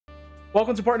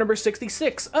Welcome to part number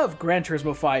 66 of Gran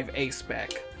Turismo 5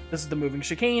 A-Spec. This is the Moving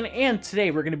Chicane, and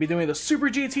today we're going to be doing the Super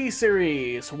GT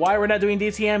series. Why we're not doing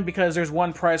DTM? Because there's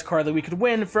one prize car that we could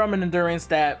win from an endurance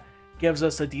that gives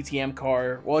us a DTM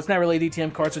car. Well, it's not really a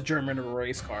DTM car, it's a German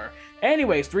race car.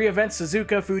 Anyways, 3 events,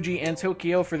 Suzuka, Fuji, and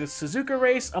Tokyo. For the Suzuka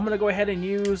race, I'm going to go ahead and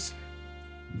use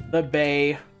the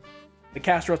Bay, the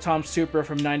Castro Tom Supra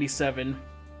from 97.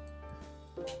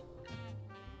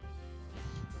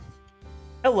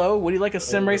 Hello, would you like a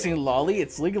sim racing lolly?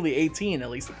 It's legally 18, at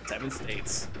least in 7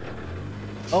 states.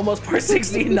 Almost part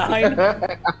 69.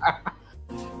 I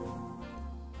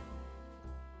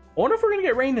wonder if we're gonna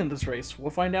get rain in this race.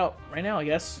 We'll find out right now, I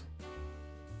guess.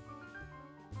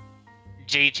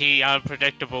 GT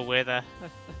unpredictable weather.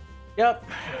 Yep.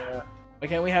 Why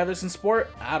can't we have this in sport?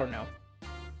 I don't know.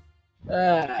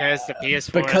 Because the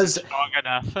PS4 isn't strong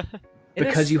enough.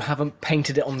 Because you haven't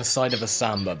painted it on the side of a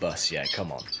Samba bus yet,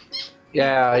 come on.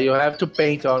 Yeah, you have to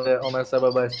paint on a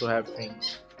Samba bus to have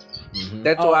things.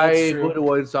 That's why it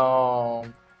was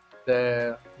on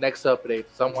the next update.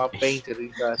 Someone painted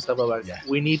in the Samba bus. Yeah.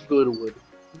 We need Goodwood.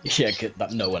 Yeah,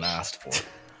 that no one asked for.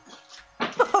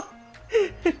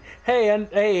 Hey,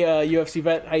 UFC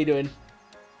vet, how you doing?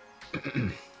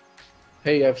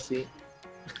 Hey, FC.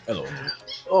 Hello.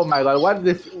 Oh my god,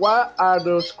 what are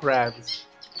those crabs?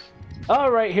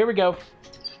 Alright, here we go.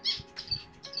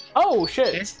 Oh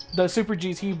shit! The Super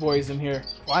GT boys in here.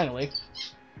 Finally.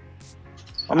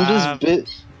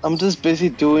 I'm just busy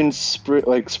doing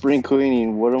spring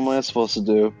cleaning. What am I supposed to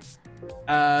do?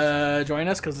 Join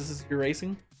us because this is your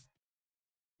racing.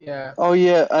 Yeah. Oh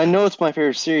yeah, I know it's my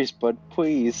favorite series, but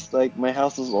please, like my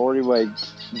house is already like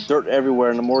dirt everywhere,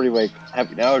 and I'm already like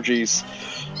having allergies.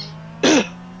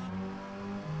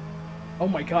 Oh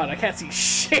my god, I can't see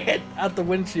shit out the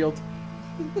windshield.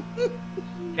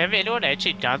 Have anyone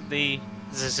actually done the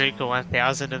Suzuka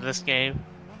 1000 in this game?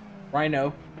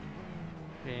 Rhino.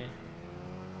 Yeah.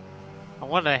 I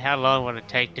wonder how long would it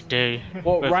take to do.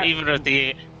 Well, even if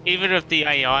the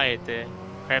AI at the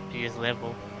crappiest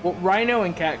level. Well, Rhino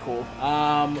and Cat Cool.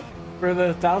 For the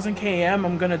 1000 km,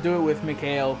 I'm gonna do it with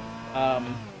Mikhail.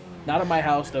 Not at my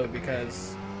house though,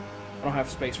 because I don't have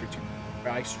space for 2.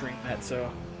 I stream that,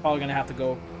 so probably gonna have to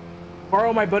go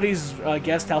borrow my buddy's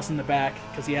guest house in the back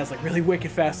because he has like really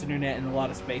wicked fast internet and a lot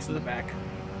of space in the back.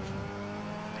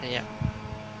 Yeah.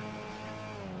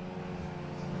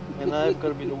 And am I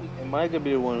gonna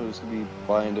be the one who's gonna be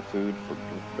buying the food for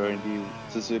during the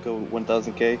Suzuka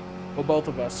 1000K? Well, both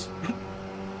of us.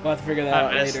 We'll have to figure that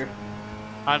out later.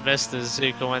 I missed the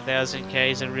Suzuka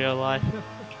 1000Ks in real life.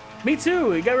 Me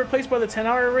too. It got replaced by the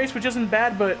 10-hour race, which isn't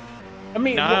bad, but I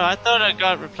mean. No, I thought it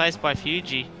got replaced by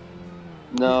Fuji.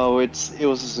 No, it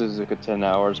was a Suzuka 10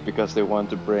 hours because they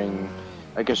wanted to bring,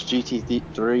 I guess,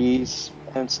 GT3s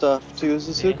and stuff to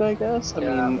Suzuka, yeah. I guess. I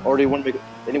mean, or they want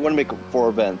to make 4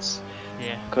 events.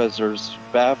 Yeah. Because there's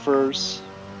Bathurst,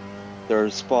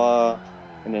 there's Spa,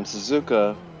 and then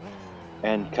Suzuka,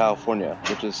 and California,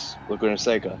 which is Laguna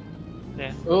Seca.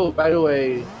 Yeah. Oh, by the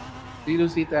way, did you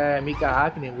see that Mika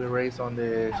Hakkinen will race on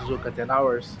the Suzuka 10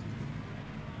 hours?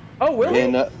 Oh,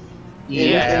 really?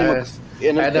 Yes.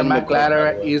 And the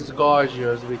McLaren is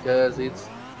gorgeous because it's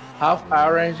half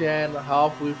orange and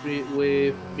half with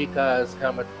Mika's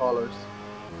helmet colors.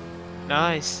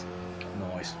 Nice.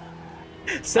 Nice.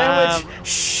 Sandwich,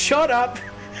 shut up!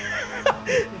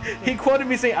 He quoted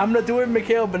me saying, I'm gonna do it with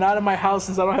Mikhail, but not in my house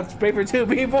since I don't have to pay for 2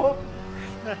 people.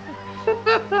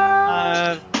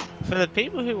 For the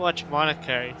people who watch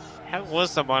Monaco, how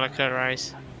was the Monaco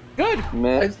race? Good.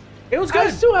 Man. It was good.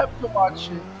 I still have to watch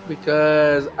it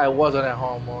because I wasn't at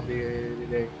home on the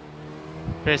day.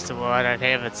 First of all, I don't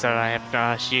have it, so I have to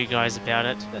ask you guys about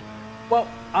it. Well,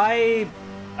 I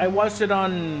watched it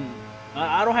on.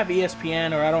 I don't have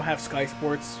ESPN or I don't have Sky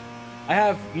Sports. I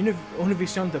have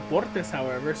Univision Deportes,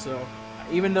 however. So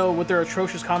even though with their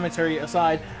atrocious commentary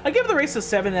aside, I give the race a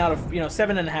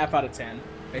 7.5 out of 10,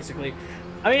 basically.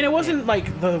 I mean, it wasn't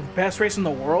like the best race in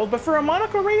the world, but for a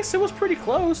Monaco race, it was pretty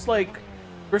close. Like,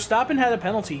 Verstappen had a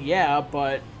penalty, yeah,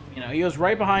 but he was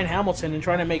right behind Hamilton and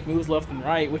trying to make moves left and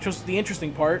right, which was the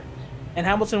interesting part. And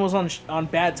Hamilton was on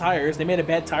bad tires. They made a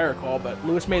bad tire call, but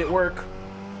Lewis made it work.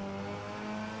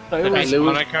 So the best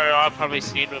Monaco I've probably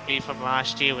seen would be from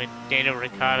last year when Daniel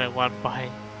Ricciardo won by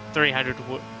 300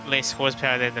 less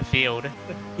horsepower than the field.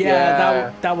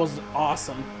 Yeah. That was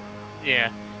awesome.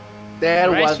 Yeah. That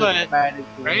race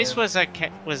was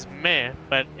meh,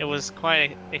 but it was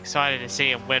quite exciting to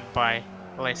see him win by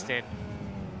less than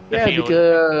the field.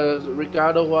 Because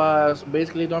Ricardo was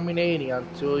basically dominating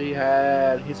until he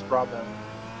had his problem.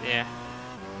 Yeah.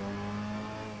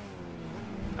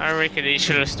 I reckon he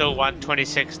should have still won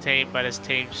 2016, but his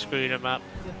team screwed him up.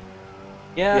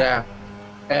 Yeah.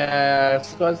 And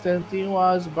 2017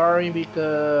 was boring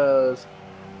because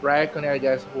Raikkonen, I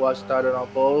guess, was started on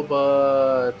pole,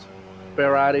 but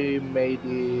Ferrari made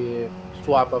the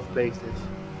swap of places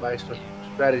by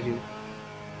strategy.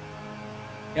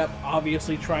 Yep,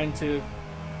 obviously trying to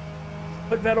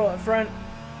put Vettel up front.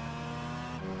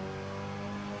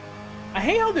 I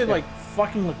hate how they're like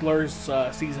fucking Leclerc's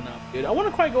season up, dude. I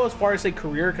wouldn't quite go as far as say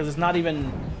career because it's not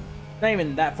even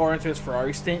that far into his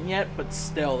Ferrari stint yet, but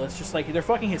still, it's just like they're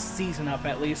fucking his season up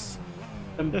at least.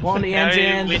 On the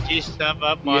engine. Would you sum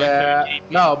up Monaco Yeah,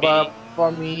 GP? no, but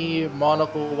for me,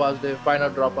 Monaco was the final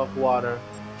drop of water.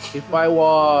 If I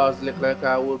was Leclerc,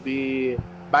 I would be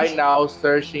by now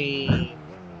searching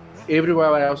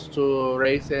everywhere else to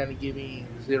race and giving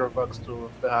zero fucks to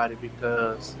Ferrari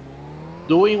because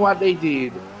doing what they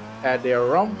did at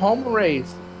their home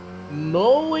race,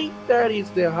 knowing that it's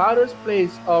the hardest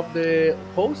place of the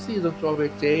whole season to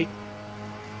overtake,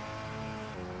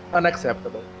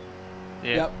 unacceptable.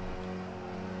 Yeah. Yep.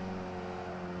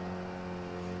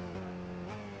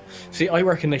 See, I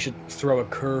reckon they should throw a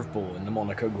curveball in the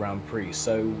Monaco Grand Prix.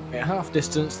 So, at half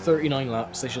distance, 39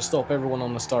 laps, they should stop everyone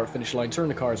on the start-finish line, turn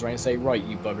the cars around and say, right,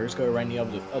 you buggers, go around the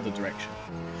other direction.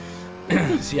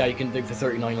 See how you can do for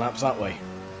 39 laps that way.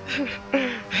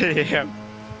 Yeah.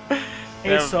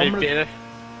 Hey, so I'm gonna...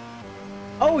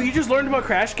 Oh, you just learned about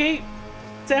Crashgate?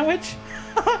 Sandwich?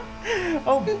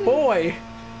 Oh boy.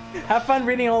 Have fun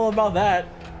reading all about that.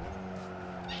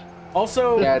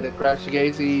 Also... Yeah, the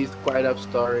Crashgate is quite a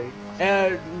story.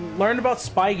 Learn about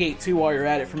Spygate too while you're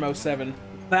at it from 07.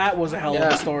 That was a hell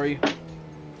of a story.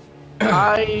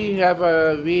 I have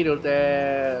a video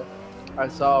that I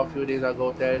saw a few days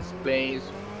ago that explains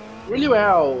really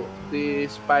well the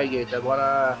Spygate. I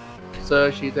wanna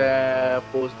search it and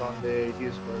post on the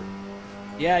Discord.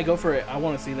 Yeah, go for it. I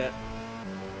want to see that.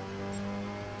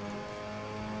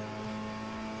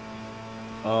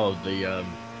 Oh, the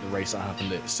race that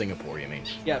happened at Singapore, you mean?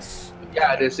 Yes.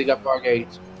 Yeah, the Singapore Gate.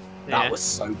 That was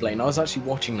so blatant. I was actually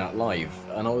watching that live,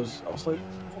 and I was like,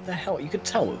 what the hell? You could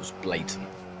tell it was blatant.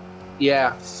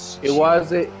 Yeah, it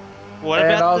was it. What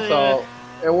and about also,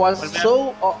 it was what about-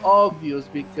 so obvious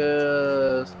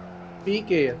because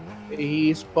Piquet,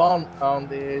 he spawned on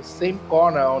the same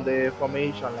corner on the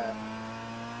formation lap.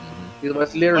 It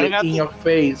was literally in your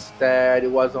face that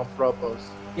it was on purpose.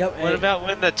 Yep. What about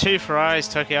when the two Ferraris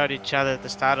took out each other at the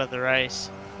start of the race?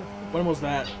 When was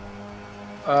that?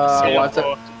 What's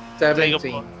Singapore. it? 17.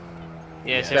 Singapore.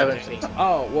 Yeah, 17.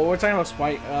 Oh, well, we're talking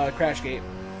about Crashgate.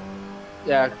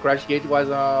 Yeah, Crashgate was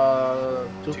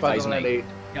 2008.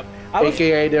 Yep.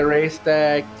 AKA the race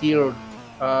that killed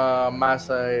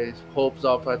Massa's hopes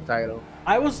of a title.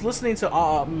 I was listening to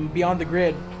Beyond the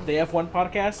Grid, the F1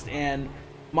 podcast, and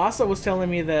Massa was telling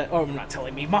me that, oh, not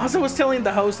telling me, Massa was telling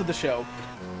the host of the show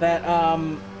that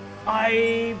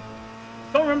I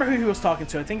don't remember who he was talking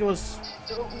to. I think it was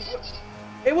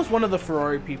one of the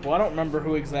Ferrari people. I don't remember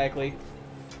who exactly.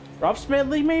 Rob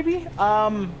Smedley, maybe?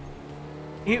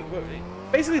 He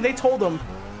basically, they told him,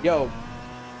 yo,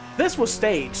 this was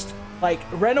staged. Like,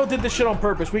 Renault did this shit on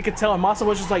purpose. We could tell. And Massa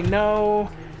was just like, no.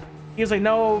 He was like,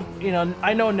 no, you know,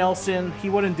 I know Nelson. He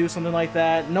wouldn't do something like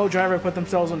that. No driver put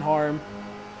themselves in harm.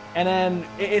 And then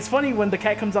it's funny when the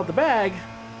cat comes out the bag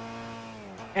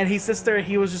and he sits there,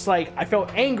 he was just like, I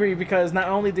felt angry because not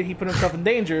only did he put himself in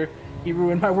danger, he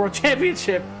ruined my world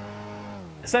championship,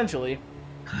 essentially.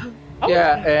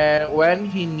 Yeah, and when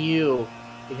he knew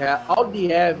he had all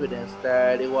the evidence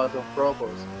that it was on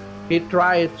purpose, he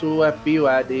tried to appeal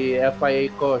at the FIA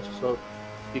court so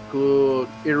he could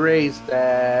erase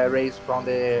the race from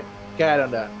the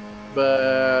calendar.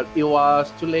 But it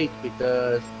was too late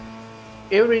because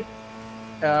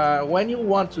when you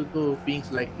want to do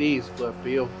things like this to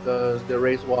appeal because the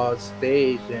race was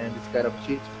staged and this kind of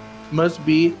shit must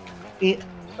be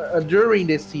during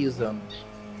the season.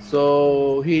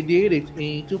 So he did it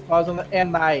in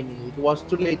 2009. It was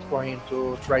too late for him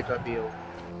to try to appeal.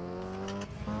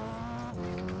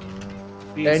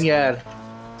 And yeah,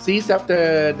 since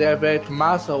after the event,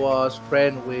 Massa was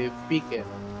friends with Piquet,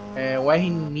 and when he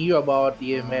knew about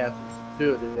the event,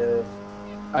 dude,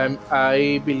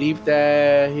 I believe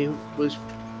that he was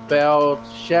felt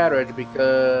shattered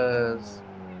because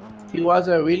he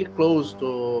wasn't really close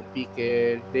to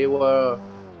Piquet. They were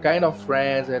kind of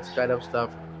friends and kind of stuff.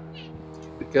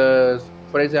 Because,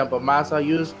 for example, Massa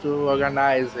used to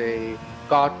organize a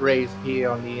kart race here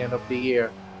on the end of the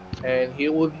year, and he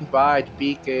would invite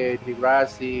Piquet, Di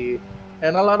Grassi,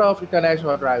 and a lot of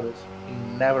international drivers. He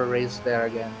never raced there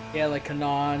again. Yeah, like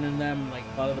Kanan and them, like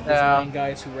a lot of the Brazilian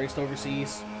guys who raced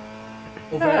overseas.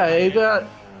 Yeah, even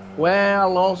when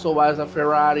Alonso was a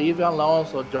Ferrari, even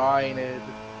Alonso joined it.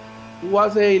 It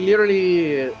was a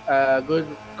literally good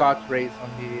kart race on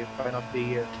the final of the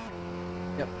year.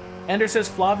 Yep. Ender says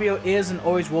Flavio is and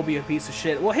always will be a piece of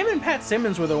shit. Well, him and Pat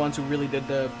Simmons were the ones who really did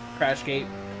the crash gate.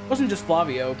 It wasn't just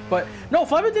Flavio, but no,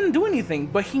 Flavio didn't do anything,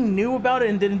 but he knew about it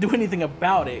and didn't do anything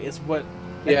about it. Is what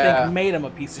I think made him a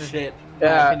piece of shit. In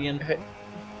my opinion.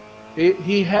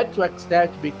 He had to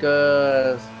accept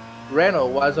because Renault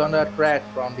was on a track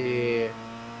from the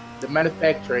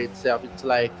manufacturer itself. It's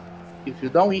like, if you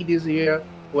don't win this year,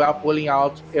 we are pulling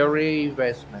out every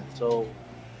investment. So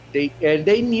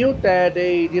they knew that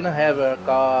they didn't have a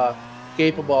car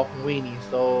capable of winning.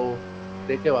 So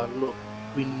they came out, look,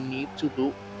 we need to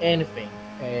do anything,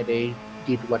 and they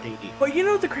did what they did. But you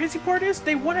know what the crazy part is?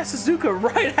 They won at Suzuka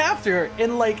right after in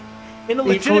a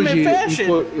legitimate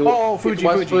fashion.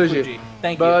 Fuji.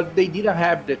 Thank you. But they didn't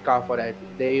have the car for that.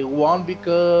 They won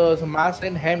because Massa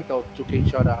and Hamilton took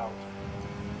each other out.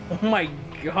 Oh my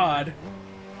god.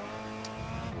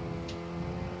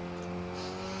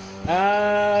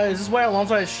 Is this why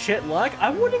Alonso has shit luck? I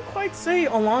wouldn't quite say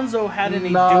Alonso had any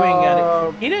doing at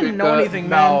it. He didn't know anything,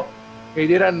 man. No, he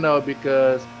didn't know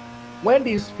because when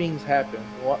these things happen,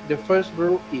 the first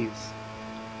rule is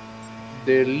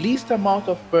the least amount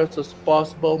of persons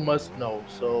possible must know.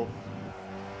 So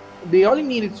they only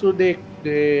needed to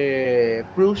the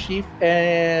crew chief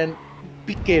and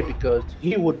Piquet because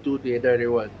he would do the dirty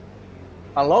work.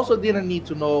 Alonso didn't need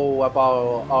to know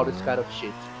about all this kind of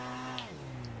shit.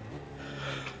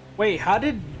 Wait, how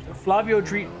did Flavio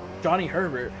treat Johnny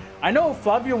Herbert? I know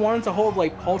Flavio wanted to hold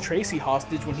like Paul Tracy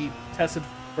hostage when he tested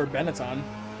for Benetton.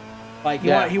 Like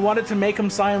he wanted to make him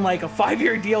sign like a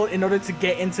 5-year deal in order to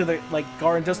get into the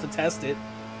car and just to test it.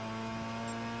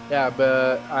 Yeah,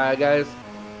 but I guess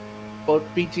both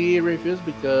PT refused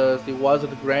because it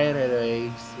wasn't granted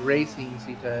a racing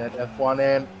seat at F1,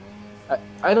 and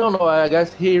I don't know. I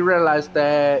guess he realized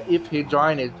that if he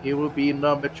joined it, he would be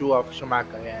number 2 of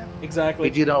Schumacher, and exactly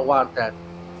he didn't want that.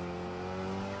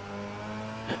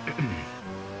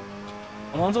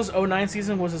 Alonso's 09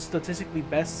 season was a statistically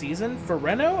best season for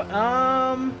Renault.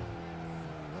 No,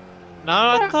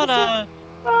 I thought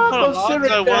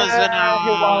Alonso wasn't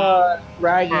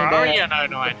Ferrari in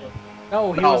 09.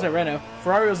 No, he was at Renault.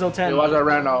 Ferrari was 010. He was at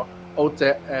Renault.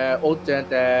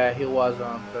 010, he was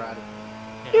on Ferrari.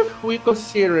 Yeah. If we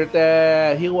consider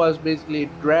that he was basically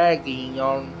dragging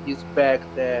on his back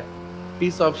the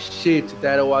piece of shit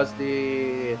that was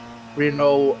the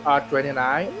Renault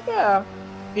R29, yeah,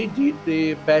 he did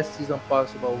the best season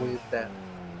possible with that.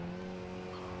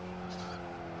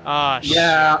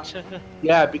 Shit.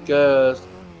 Yeah, because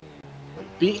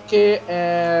Piquet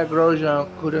and Grosjean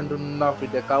couldn't do nothing.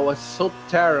 The car was so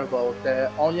terrible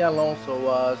that only Alonso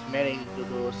was managing to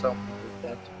do something with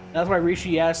that. That's why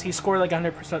Rishi asked. He scored like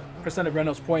 100% of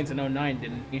Renault's points in 09,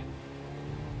 didn't he?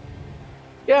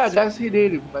 Yeah, that's he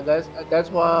did. But that's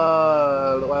what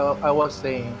I was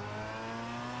saying.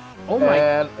 Oh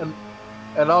my!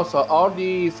 And also all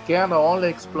the scandal only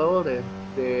exploded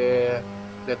the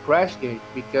crash gate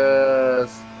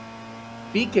because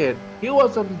Piquet, he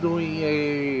wasn't doing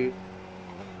a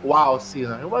wow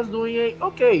season. He was doing a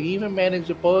okay. He even managed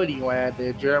the podium at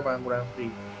the German Grand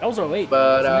Prix. That was 08.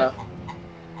 But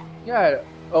yeah,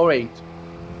 08.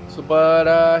 So,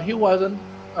 but he wasn't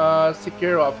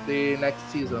secure of the next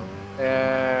season.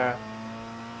 I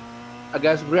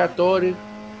guess Briatore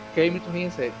came to him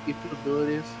and said, "If you do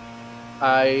this,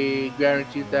 I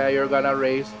guarantee that you're gonna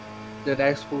race the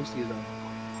next full season."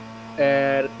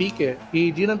 And Piquet,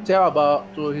 he didn't tell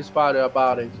to his father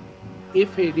about it.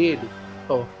 If he did,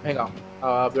 oh, hang on,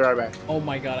 I'll be right back. Oh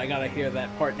my god, I gotta hear that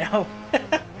part now.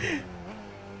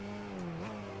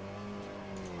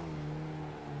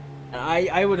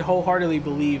 I would wholeheartedly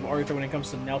believe Arthur when it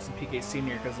comes to Nelson Piquet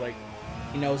Sr. because like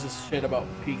he knows his shit about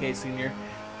Piquet Sr.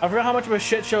 I forgot how much of a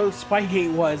shit show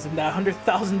Spygate was and that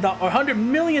 $100,000 or $100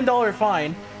 million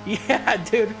fine. Yeah,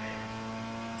 dude.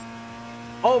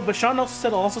 Oh, but Sean also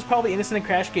said Alonso's probably innocent in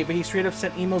Crashgate, but he straight up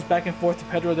sent emails back and forth to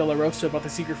Pedro De La Rosa about the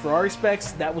secret Ferrari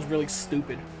specs. That was really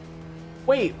stupid.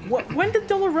 Wait, when did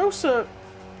De La Rosa...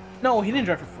 No, he didn't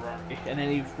drive for Ferrari in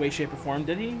any way, shape, or form,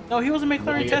 did he? No, he was a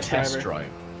McLaren test driver.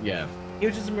 Yeah. He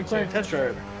was just a McLaren test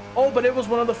driver. Oh, but it was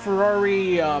one of the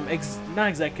Ferrari, not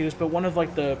executives, but one of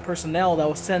like the personnel that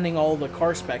was sending all the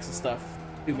car specs and stuff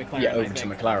to McLaren. Yeah, over to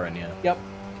McLaren, yeah. Yep.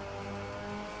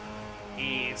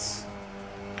 Yes.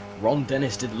 Ron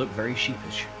Dennis did look very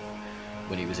sheepish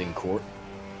when he was in court.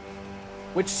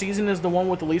 Which season is the one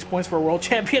with the least points for a world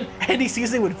champion? Any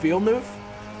season with Villeneuve?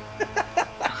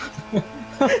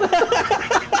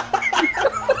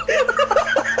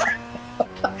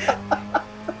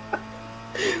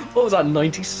 What was that,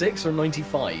 96 or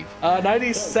 95?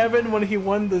 97 when he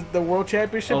won the world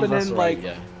championship, and then right, like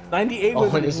yeah. 98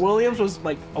 with Williams was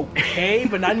like okay,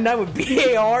 but 99 with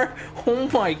BAR. Oh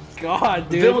my god,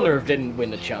 dude. Villeneuve didn't win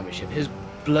the championship. His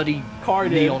bloody car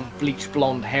neon bleached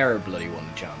blonde hair bloody won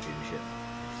the championship.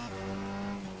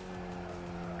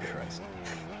 Christ.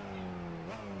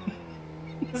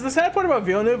 The sad part about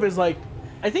Villeneuve is like,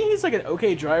 I think he's like an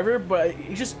okay driver, but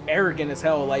he's just arrogant as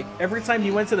hell. Like every time he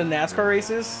went to the NASCAR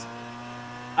races,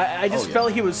 I just felt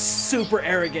like he was super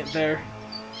arrogant there.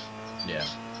 Yeah.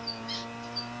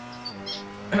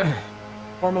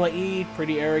 Formula E,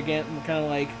 pretty arrogant, and kind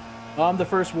of like, oh, I'm the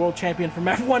first world champion from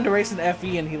F1 to race in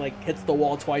FE, and he like hits the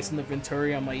wall twice in the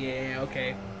Venturi. I'm like, yeah,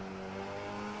 okay.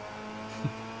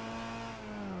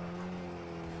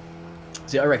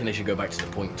 See, I reckon they should go back to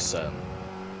the points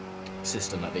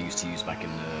system that they used to use back in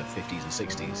the 50s and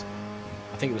 60s.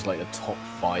 I think it was like the top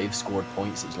 5 scored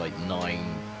points. It was like 9,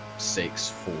 6,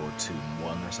 4, 2, and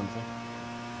 1 or something.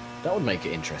 That would make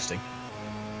it interesting.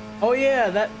 Oh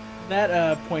yeah, that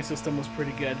point system was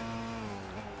pretty good.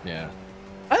 Yeah.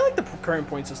 I like the current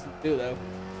point system too, though.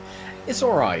 It's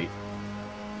alright.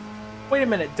 Wait a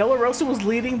minute, De La Rosa was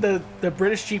leading the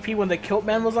British GP when the Kilt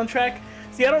Man was on track?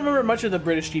 See, I don't remember much of the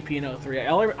British GP in 03.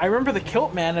 I remember the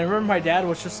Kilt Man, and I remember my dad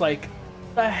was just like,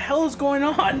 the hell is going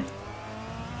on?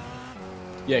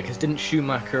 Yeah, because didn't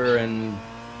Schumacher and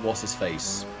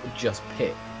what's-his-face just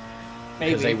pit?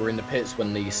 Because they were in the pits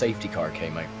when the safety car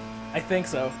came out. I think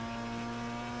so.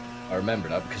 I remember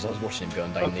that because I was watching him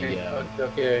going down the...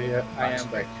 Okay, yeah, I am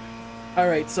back.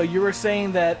 Alright, so you were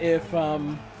saying that if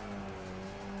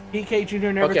PK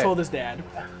Jr. never told his dad.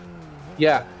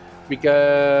 Yeah,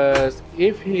 because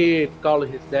if he called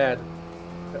his dad,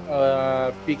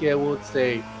 PK would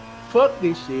say, fuck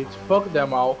this shit, fuck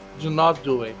them all, do not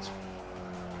do it.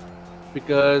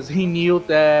 Because he knew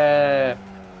that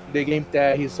the game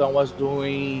that his son was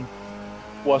doing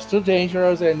was too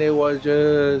dangerous, and they was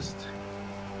just...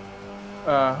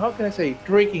 how can I say,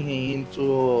 tricking him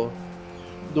into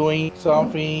doing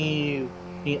something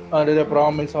under the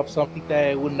promise of something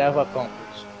that would never accomplish.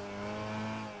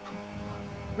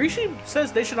 Rishi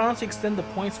says they should honestly extend the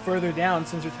points further down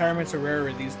since retirements are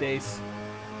rarer these days.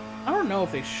 I don't know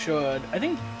if they should. I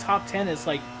think top 10 is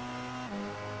like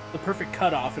the perfect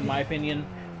cutoff in my opinion.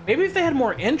 Maybe if they had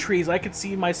more entries, I could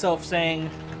see myself saying...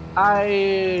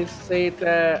 I say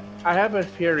that I have a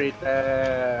theory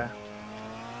that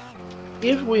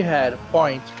if we had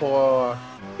points for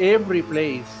every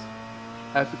place,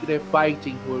 I think the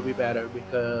fighting will be better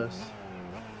because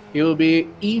it will be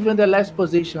even the last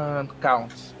position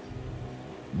counts.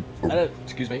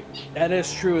 Excuse me. That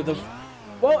is true.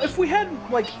 Well, if we had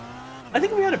like, I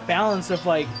think we had a balance of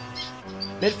like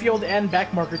midfield and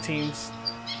backmarker teams,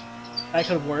 that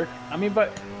could work. I mean,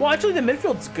 but well, actually, the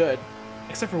midfield's good,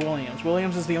 except for Williams.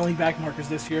 Williams is the only backmarkers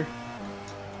this year.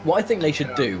 What I think they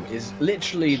should do is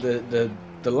literally the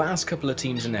last couple of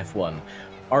teams in F1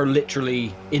 are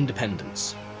literally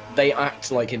independents. They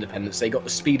act like independents. They got the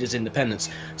speed as independents.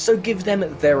 So give them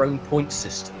their own point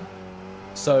system.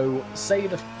 So say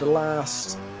the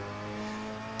last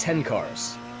 10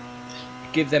 cars,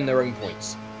 give them their own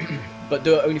points, but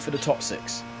do it only for the top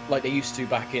 6, like they used to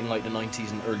back in like the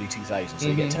 90s and early 2000s. So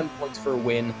you get 10 points for a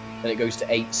win, then it goes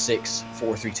to 8, 6,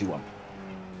 4, 3, 2, 1.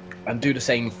 And do the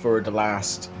same for the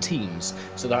last teams,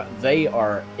 so that they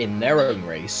are in their own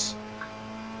race,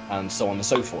 and so on and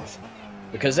so forth.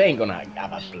 Because they ain't gonna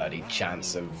have a bloody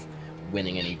chance of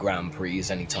winning any Grand Prix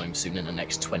anytime soon in the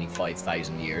next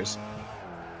 25,000 years.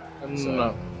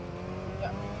 No.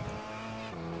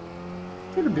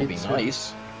 It'd be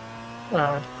nice.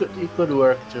 It could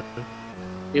work too.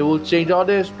 It will change all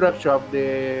the structure of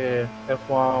the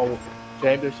F1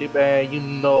 championship, and you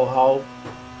know how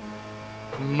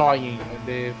annoying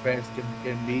the fans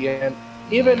can be, and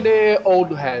even the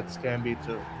old heads can be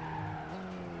too.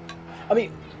 I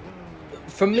mean,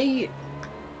 for me,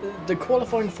 the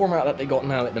qualifying format that they got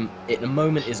now at the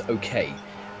moment is okay,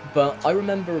 but I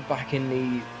remember back in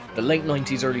the late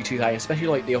 90s, early 2000s, especially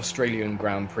like the Australian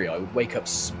Grand Prix, I would wake up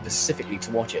specifically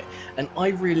to watch it, and I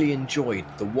really enjoyed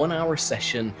the 1 hour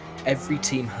session. Every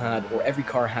team had, or every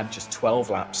car had, just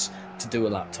 12 laps to do a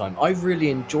lap time. I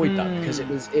really enjoyed that because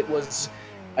it was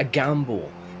a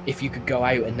gamble. If you could go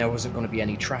out and there wasn't going to be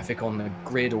any traffic on the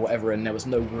grid or whatever, and there was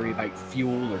no worry about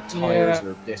fuel or tires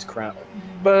or this crap.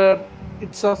 But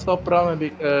it's also a problem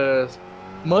because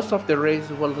most of the race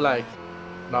was like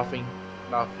nothing.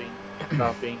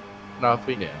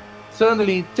 Yeah.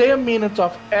 Suddenly 10 minutes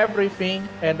of everything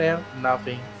and then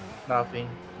nothing.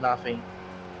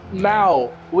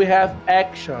 Now we have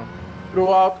action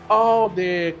throughout all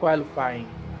the qualifying.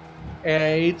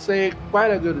 and it's a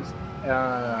quite a good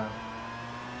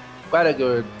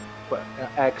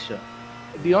action.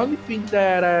 The only thing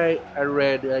that I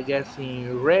read, I guess,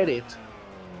 in Reddit,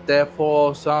 that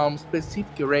for some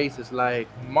specific races like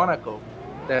Monaco,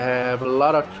 that have a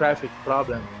lot of traffic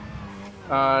problems,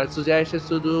 it suggests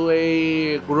to do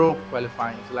a group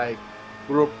qualifying, like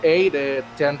Group A, the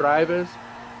 10 drivers,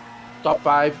 top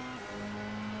 5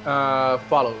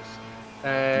 follows.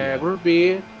 Group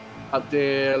B,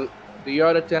 the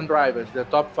other 10 drivers, the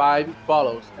top 5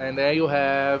 follows, and then you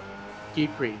have key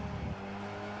 3.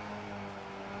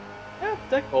 Yeah,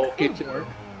 that could work.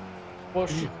 Well,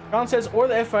 Sean says, or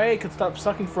the FIA could stop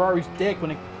sucking Ferrari's dick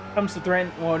when it comes to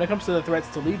the threats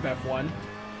to leave F1,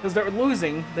 because they're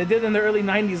losing. They did in the early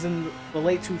 '90s and the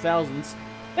late 2000s.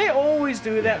 They always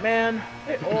do that, man.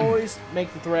 They always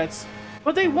make the threats,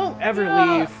 but they won't ever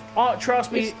leave. Oh,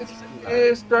 trust me.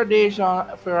 It's tradition.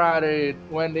 Ferrari,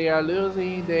 when they are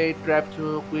losing, they try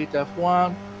to quit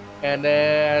F1, and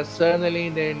then suddenly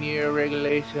the new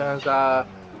regulations are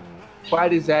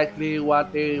quite exactly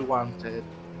what they wanted.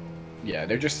 Yeah,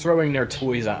 they're just throwing their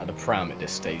toys out of the pram at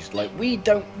this stage. Like, we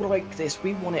don't like this,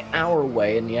 we want it our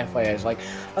way, and the FIA is like,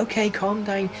 okay, calm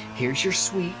down, here's your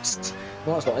sweets.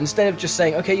 No, that's not. Instead of just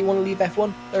saying, okay, you want to leave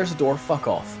F1? There's a door, fuck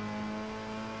off.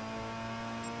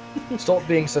 Stop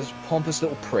being such pompous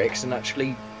little pricks and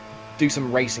actually do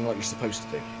some racing like you're supposed to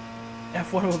do.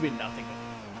 F1 will be nothing.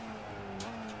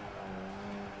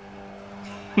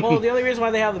 Well, the only reason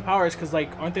why they have the power is because,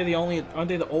 like, aren't they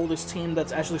the oldest team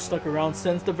that's actually stuck around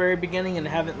since the very beginning and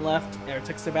haven't left or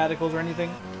took sabbaticals or anything?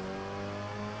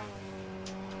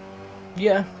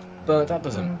 Yeah, but that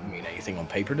doesn't mean anything on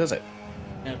paper, does it?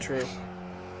 Yeah, true.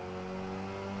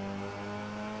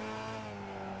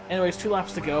 Anyways, 2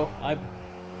 laps to go. I'm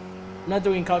not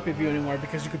doing cockpit view anymore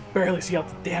because you could barely see out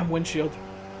the damn windshield.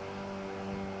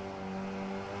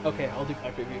 Okay, I'll do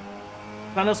cockpit view.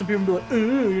 I know some people be like,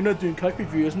 you're not doing cockpit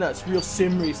view, isn't that? It's real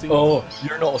sim racing. Oh,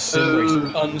 you're not a sim racer.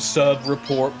 Unsub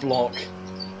report block.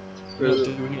 You're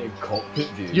not doing it in cockpit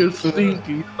view. You stink.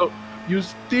 You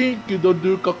stink. You don't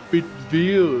do cockpit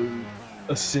view.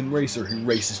 A sim racer who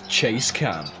races chase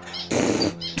cam.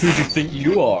 Who do you think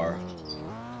you are?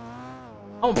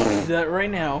 I'll do that right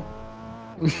now.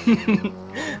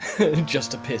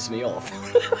 Just to piss me off.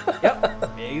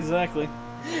 Yep, exactly.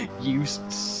 You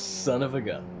son of a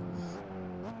gun.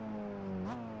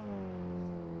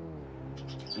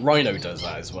 Rhino does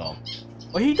that as well.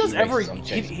 Well, he does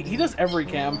he does every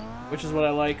cam, which is what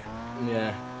I like.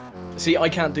 Yeah. See, I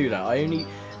can't do that.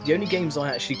 The only games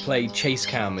I actually play chase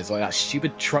cam is like that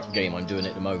stupid truck game I'm doing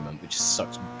at the moment, which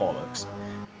sucks bollocks.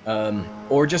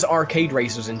 Or just arcade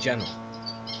racers in general,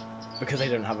 because they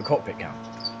don't have a cockpit cam.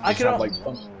 They have like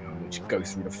bump cam, which go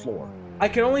through the floor. I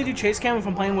can only do chase cam if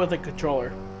I'm playing with a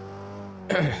controller.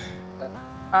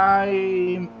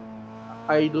 I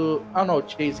don't know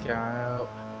chase cam.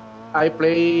 I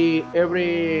play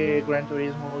every Gran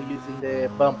Turismo using the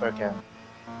bumper cam.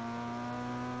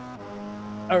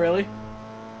 Oh, really?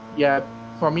 Yeah,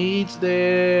 for me it's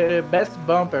the best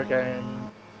bumper cam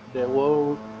in the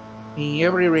world in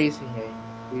every racing game.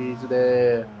 It's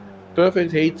the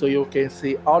perfect height, so you can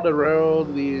see all the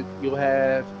road. You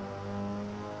have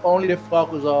only the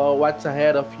focus on what's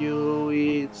ahead of you.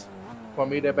 It's for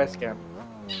me the best cam.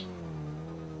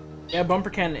 Yeah, bumper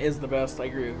cam is the best. I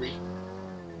agree.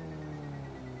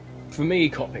 For me,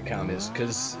 cockpit cam is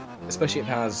because, especially if it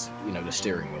has, you know, the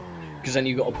steering wheel, because then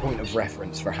you've got a point of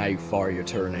reference for how far you're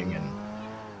turning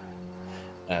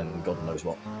and God knows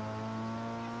what.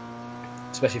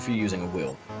 Especially if you're using a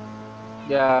wheel.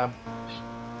 Yeah,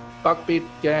 cockpit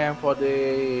cam for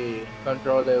the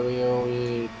control the wheel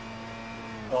with.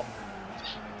 Oh.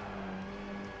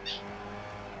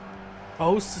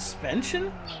 Bose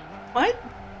suspension? What?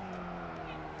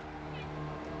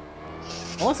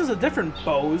 Unless it's a different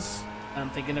Bose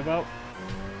I'm thinking about.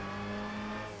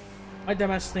 My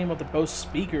dumbass is thinking about the Bose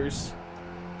speakers.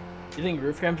 You think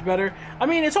roof cam's better? I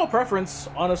mean, it's all preference,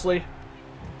 honestly.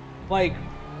 Like,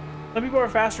 some people are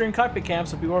faster in cockpit cam,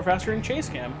 some people are faster in chase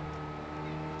cam.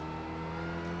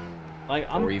 Like,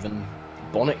 Or even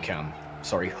bonnet cam.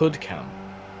 Sorry, hood cam.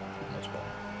 No, it's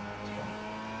bonnet.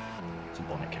 It's a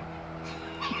bonnet cam.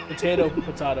 Potato,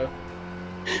 potato.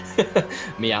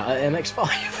 Miata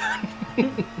MX-5.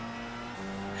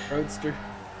 Roadster.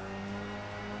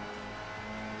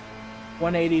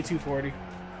 180, 240,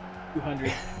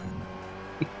 200.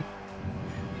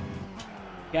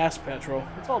 Gas, petrol.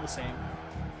 It's all the same.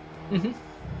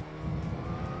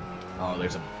 Oh,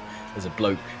 there's a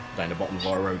bloke down the bottom of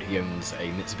our road. He owns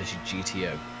a Mitsubishi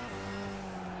GTO.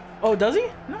 Oh, does he?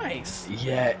 Nice.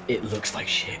 Yeah, it looks like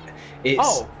shit.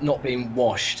 It's not been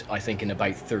washed, I think, in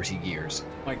about 30 years.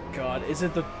 My God, is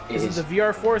it the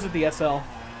VR4 or is it the SL?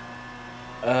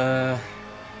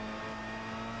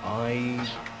 I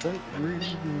don't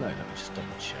really know. Let me just double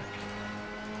check.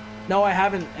 No, I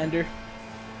haven't, Ender.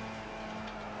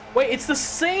 Wait, it's the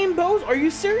same Bose? Are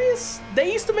you serious?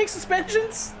 They used to make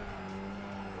suspensions?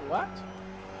 What?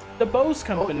 The Bose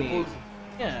company. Oh, the Bose.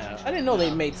 Yeah, I didn't know they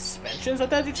made suspensions. I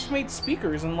thought they just made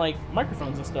speakers and like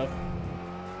microphones and stuff.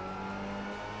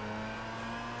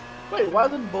 Wait,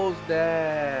 wasn't Bose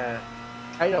the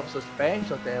kind of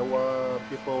suspension that were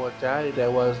people were telling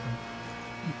that was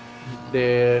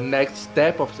the next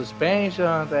step of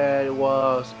suspension that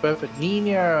was perfect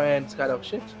linear and this kind of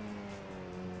shit?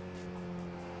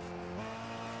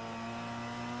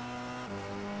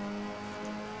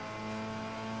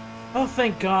 Oh,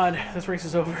 thank God, this race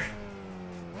is over.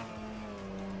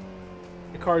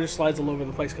 The car just slides all over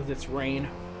the place because it's rain.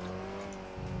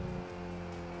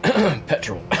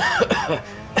 Petrol. I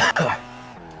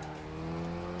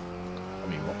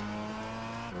mean, what?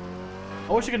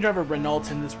 I wish I could drive a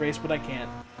Renault in this race, but I can't.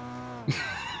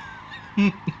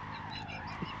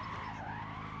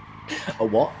 A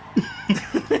what?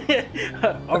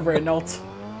 A Renault.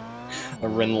 A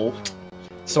Renault.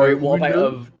 Sorry, what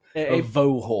about a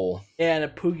Vohor? Yeah, and a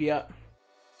Peugeot.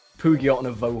 Peugeot and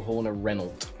a Vohor and a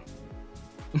Renault.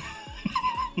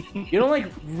 You don't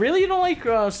like, really? You don't like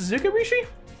Suzuka, Rishi?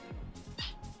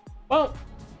 Well,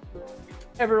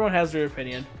 everyone has their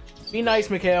opinion. Be nice,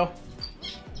 Mikhail.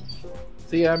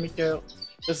 See ya, Mikhail.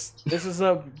 This is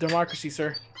a democracy,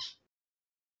 sir.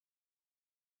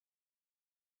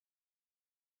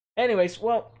 Anyways,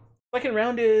 well, second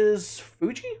round is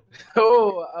Fuji?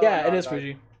 Yeah, it is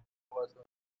Fuji.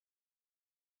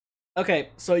 Okay,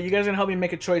 so you guys are gonna help me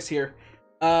make a choice here.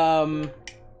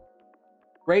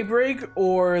 Raybrig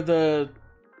or the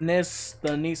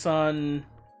Nissan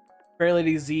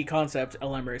Fairlady Z Concept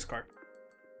LM race car?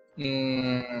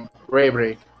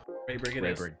 Raybrig. Raybrig it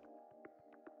is.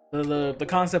 The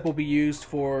concept will be used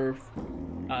for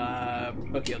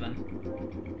Tokyo then.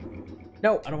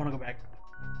 No, I don't want to go back.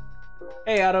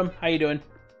 Hey Adam, how you doing?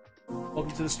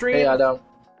 Welcome to the stream. Hey Adam.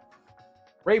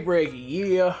 Raybrig,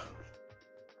 yeah.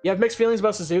 You have mixed feelings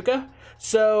about Suzuka?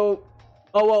 So,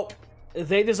 oh well,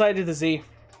 they decided the Z.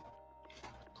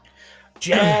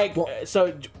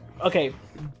 Okay,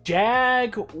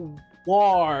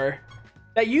 Jaguar.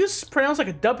 That used to pronounce like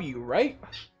a W, right?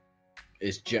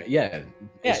 It's Jaguar. Yeah,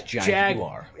 it's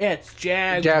Jaguar.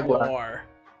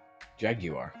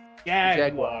 Jaguar.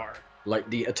 Like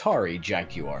the Atari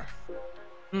Jaguar.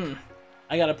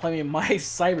 I gotta play me my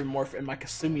Cybermorph and my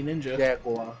Kasumi Ninja.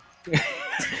 Jaguar.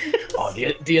 Oh,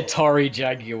 the Atari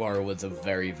Jaguar was a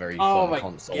very, very fun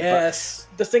console. Yes.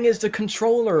 But the thing is, the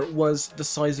controller was the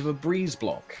size of a breeze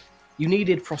block. You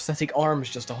needed prosthetic arms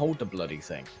just to hold the bloody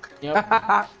thing.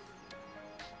 Yep.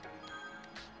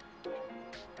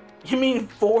 You mean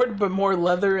Ford, but more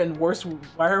leather and worse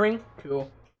wiring?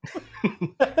 Cool.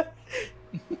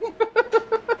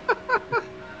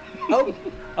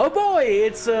 Oh boy,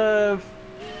 it's a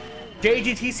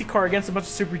JGTC car against a bunch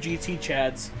of Super GT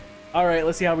chads. Alright,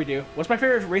 let's see how we do. What's my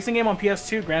favorite racing game on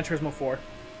PS2? Gran Turismo 4.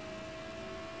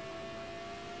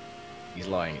 He's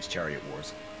lying, it's Chariot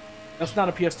Wars. That's not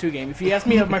a PS2 game. If you ask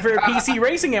me of my favorite PC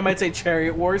racing game, I'd say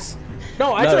Chariot Wars.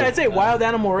 No, actually, I'd say Wild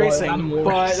Animal Racing,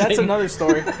 but that's another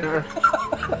story.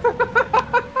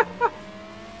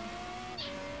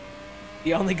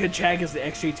 The only good Jag is the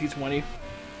XJ220.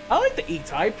 I like the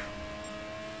E-Type.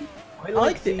 I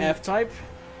like the F-Type.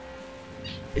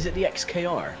 Is it the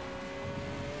XKR?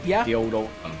 Yeah. The old one.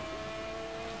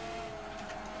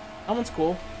 That one's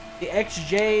cool. The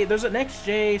XJ, there's an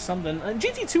XJ something. And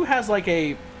GT2 has like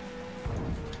a...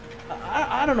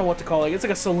 I don't know what to call it. It's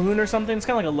like a saloon or something. It's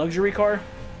kind of like a luxury car.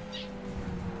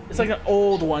 It's like an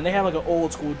old one. They have like an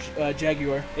old school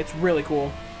Jaguar. It's really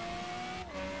cool.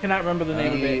 Cannot remember the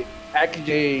name of it.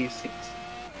 XJ6.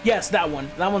 Yes, that one.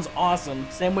 That one's awesome.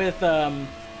 Same with Aston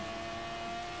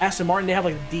Martin. They have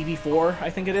like the DB4, I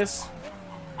think it is.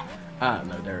 Ah,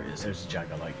 no, there it is. There's a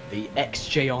Jag I like. The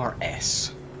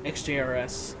XJRS.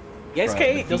 XJRS. The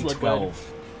SK8 does look good.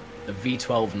 The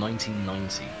V12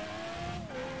 1990.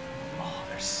 Oh,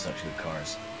 they're such good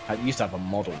cars. I used to have a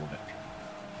model of it.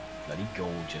 Bloody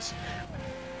gorgeous.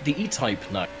 The E-Type,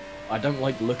 no. I don't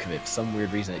like the look of it. For some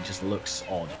weird reason, it just looks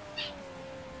odd.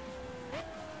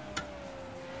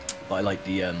 But I like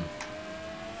the,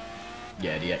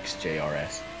 yeah, the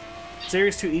XJRS.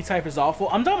 Series 2 E-Type is awful.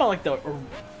 I'm talking about like the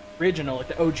original, like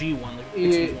the OG one, like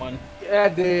the one. Yeah,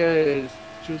 the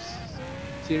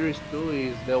Series 2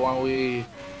 is the one with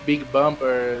big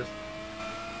bumpers.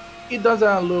 It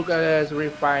doesn't look as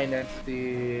refined as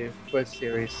the first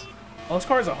series. Well, this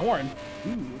car is a horn.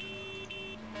 Ooh.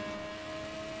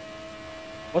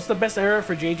 What's the best era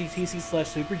for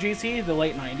JGTC/Super GT? The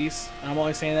late 90s. And I'm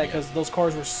only saying that because those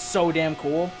cars were so damn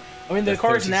cool. I mean, the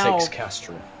cars now...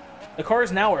 Castrol. The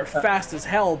cars now are fast as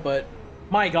hell, but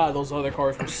my god, those other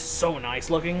cars were so nice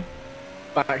looking.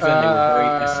 Back then, they were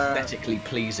very aesthetically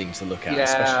pleasing to look at,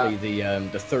 especially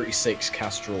the 36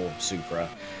 Castrol Supra,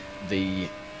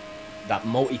 that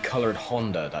multicolored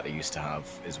Honda that they used to have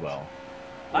as well.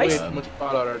 Nice.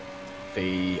 Multicolored.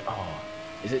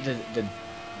 Is it the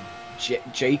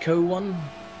Jayco one?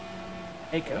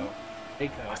 Jayco. I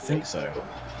think so.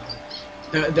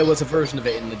 There was a version of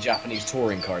it in the Japanese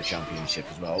Touring Car Championship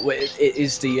as well. It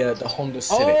is the Honda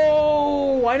Civic.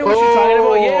 Oh, I know what you're talking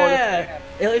about.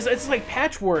 Yeah, it's like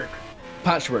patchwork.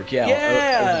 Patchwork, yeah.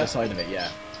 Yeah. Over the side of it, yeah.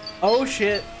 Oh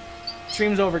shit!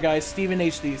 Stream's over, guys. Steven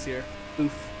HD's here.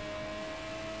 Oof.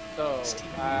 So,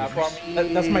 for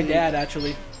me, that's my dad,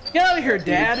 actually. Get out of here,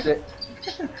 Dad.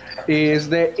 Is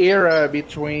the era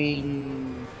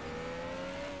between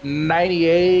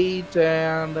 98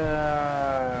 and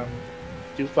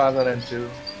 2002.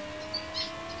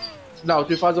 No,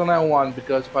 2001,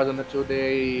 because 2002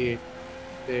 they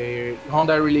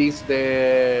Honda released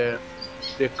the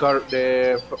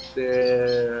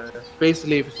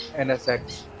facelift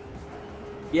NSX.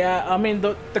 Yeah, I mean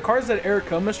the cars that Eric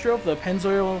Comas drove, the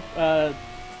Pennzoil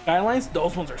Skylines,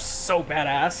 those ones are so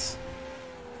badass.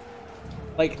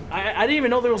 Like I didn't even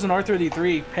know there was an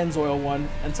R33 Pennzoil one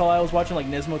until I was watching like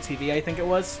Nismo TV, I think it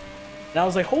was, and I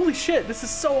was like, holy shit, this is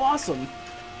so awesome.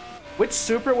 Which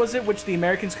Supra was it? Which the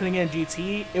Americans couldn't get in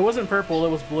GT? It wasn't purple, it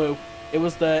was blue. It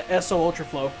was the SO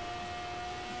Ultraflow.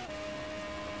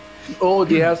 Oh,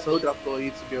 the SO Ultraflow,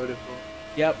 it's beautiful.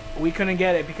 Yep, we couldn't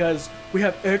get it because we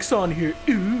have X on here.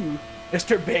 Ooh, it's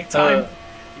their big time.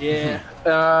 Yeah.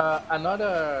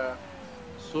 Another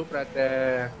Supra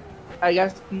that I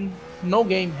guess no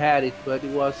game had it, but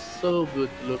it was so good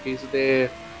to look. Is the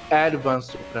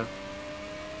Advanced Supra.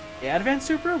 The Advanced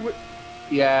Supra?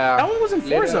 Yeah. That one was in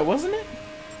Forza, wasn't it?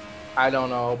 I don't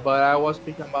know, but I was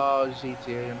speaking about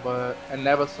GT, but I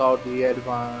never saw the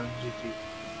Advanced GT.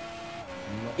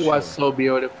 It was so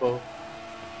beautiful.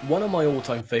 One of my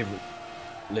all-time favorite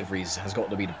liveries has got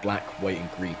to be the black, white, and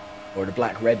green, or the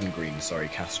black, red, and green. Sorry,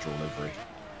 Castrol livery.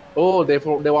 Oh, the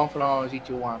one from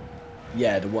GT1.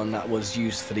 Yeah, the one that was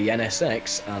used for the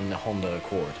NSX and the Honda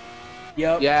Accord.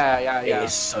 Yep. Yeah. It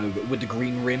is so good with the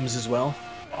green rims as well.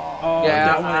 Oh, yeah,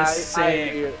 that one is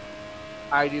sick.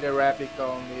 I did a replica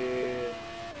on the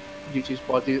GT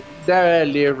Sport. That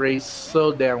livery is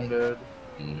so damn good.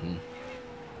 Mm-hmm.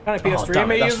 What kind of PS3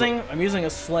 am I using? I'm using a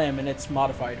Slim, and it's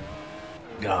modified.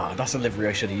 God, that's a livery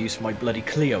I should have used for my bloody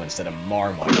Clio instead of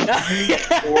Marmite.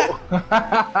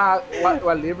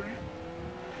 What livery?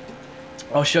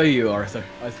 I'll show you, Arthur.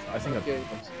 I think okay.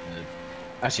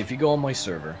 Actually, if you go on my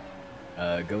server,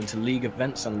 go into League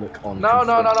events and look on... No,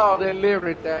 the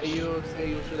livery that you say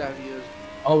you should have used.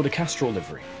 Oh, the Castrol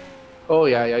livery. Oh,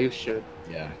 yeah, you should.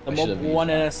 Yeah. The Mobile 1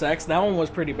 NSX, that one was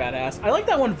pretty badass. I like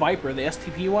that one Viper, the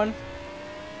STP one.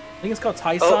 I think it's called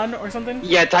Tyson or something.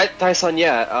 Yeah, Tyson,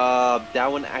 yeah.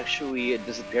 That one actually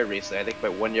disappeared recently. I think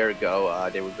about 1 year ago,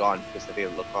 they were gone because they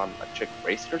didn't look on a Chick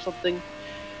Racer or something.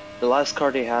 The last car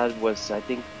they had was, I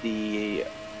think, isn't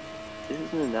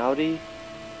it an Audi?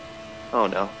 Oh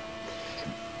no.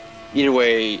 Either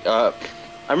way, I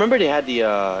remember they had the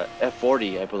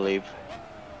F40, I believe.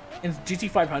 In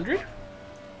GT500?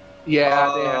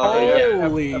 Yeah, they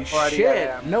have. Holy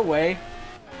shit! No way.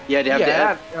 Yeah, they have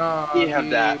that. They have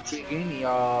that. The beginning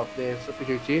of the Super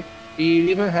GT, he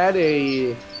even had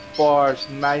a Porsche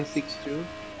 962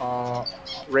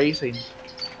 racing.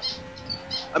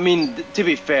 I mean, to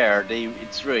be fair,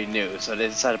 it's really new, so they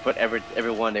decided to put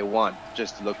everyone they want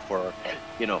just to look for,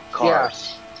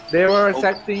 cars. Yeah. They were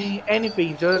accepting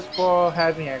anything just for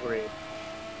having a grade.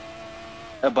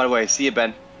 By the way, see you,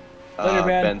 Ben. Later,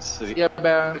 Ben. Yeah,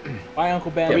 Ben. Bye,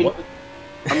 Uncle Ben.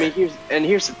 I mean,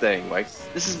 here's the thing. Like,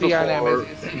 this is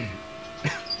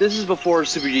before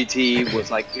Super GT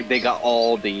was like they got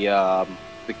all the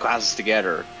classes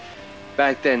together.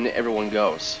 Back then, everyone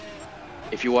goes.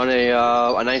 If you want a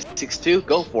 962,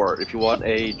 go for it. If you want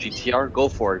a GTR, go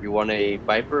for it. If you want a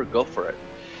Viper, go for it.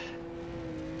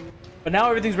 But now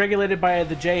everything's regulated by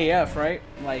the JAF, right?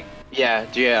 Like. Yeah,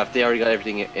 JAF. They already got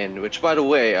everything in. Which, by the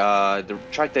way, the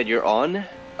track that you're on,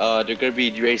 they're gonna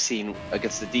be racing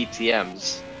against the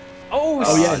DTMs. Oh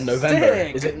yeah, November.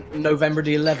 Sick. Is it November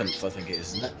the 11th? I think it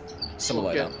is, isn't it? something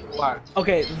like that. Why?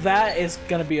 Okay, that is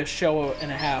gonna be a show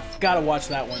and a half. Gotta watch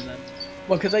that one then.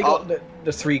 Well, because they got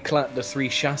the three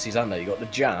chassis, haven't they? You got the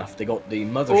Jaff, they got the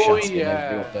mother Oh, chassis, yeah.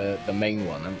 and they got the main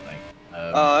one, haven't they?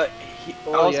 The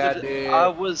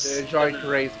joint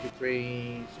race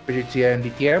between Super GT and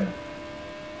DTM.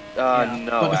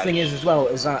 No. But the thing is, as well,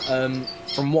 is that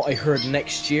from what I heard,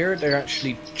 next year they're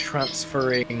actually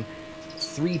transferring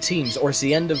 3 teams, or it's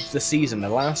the end of the season, the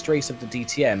last race of the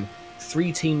DTM.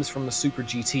 3 teams from the Super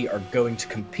GT are going to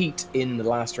compete in the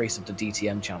last race of the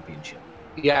DTM Championship.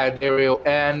 Yeah, they will.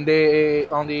 And they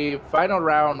on the final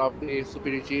round of the Super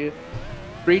GT,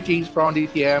 3 teams from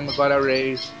DTM got a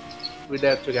race with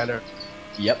that together.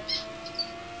 Yep.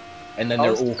 And then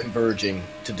they're all converging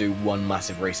to do one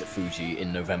massive race at Fuji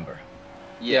in November.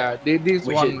 Yeah, this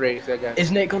one race, I guess.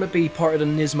 Isn't it going to be part of the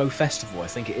Nismo Festival? I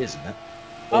think it is, isn't it?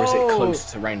 Or is it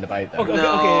close to roundabout there? Okay.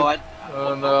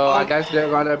 No, I guess they're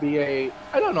gonna be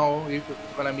I don't know if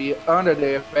it's gonna be under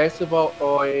the festival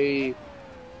or a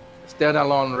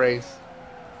standalone race.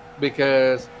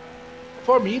 Because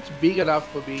for me, it's big enough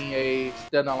for being a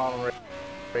standalone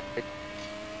race.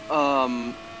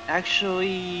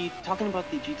 Actually, talking about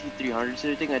the GT300s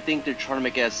and everything, I think they're trying to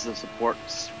make it as a support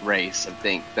race. I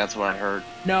think that's what I heard.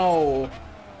 No.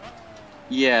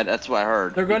 Yeah, that's what I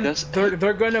heard. They're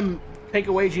gonna take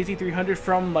away GT300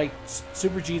 from like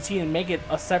Super GT and make it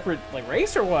a separate like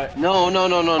race or what? No.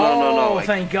 Oh, Like,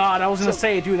 thank God! I was gonna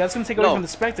say, dude, that's gonna take away from the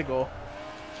spectacle.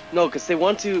 No, because they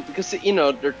want to, because you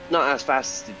know they're not as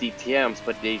fast as the DTMs,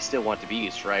 but they still want to be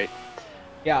used, right?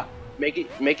 Yeah. Make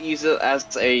it use it as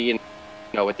a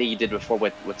what they did before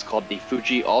with what's called the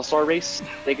Fuji All-Star Race.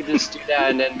 They could just do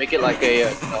that and then make it like a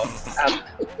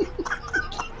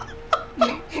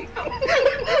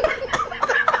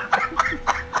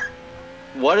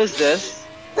What is this?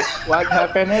 What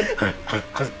happened?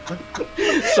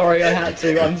 Sorry, I had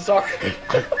to. I'm sorry.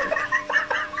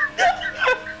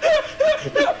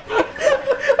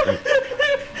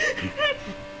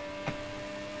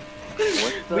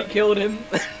 We killed him.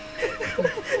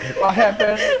 What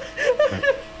happened?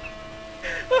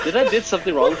 Did I did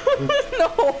something wrong?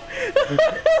 No.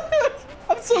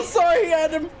 I'm so sorry,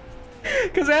 Adam.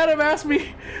 Because Adam asked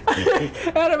me,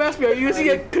 are you using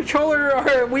a controller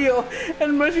or a wheel?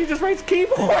 And Mushy just writes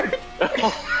keyboard.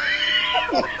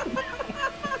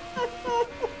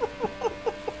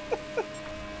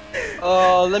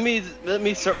 Let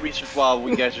me start research while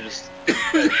we guys are just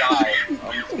die.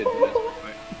 I'm just gonna do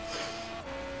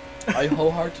that. I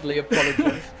wholeheartedly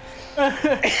apologize.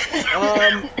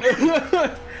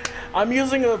 I'm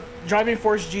using a Driving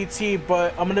Force GT,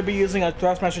 but I'm gonna be using a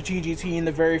Thrustmaster GT in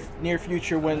the very near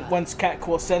future once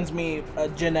Catcool sends me a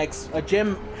Gim X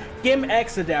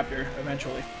adapter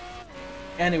eventually.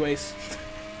 Anyways,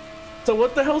 so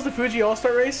what the hell's the Fuji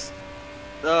All-Star Race?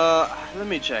 Let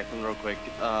me check real quick.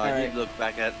 I need to look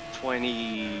back at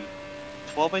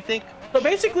 2012, I think. So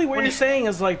basically, what you're saying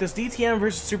is like this DTM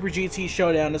versus Super GT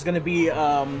showdown is gonna be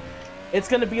it's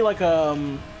gonna be like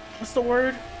what's the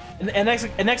word? An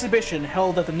exhibition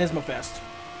held at the Nismo Fest.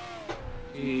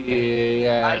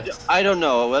 Yeah. I don't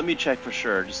know. Let me check for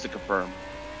sure, just to confirm.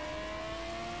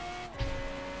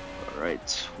 Alright,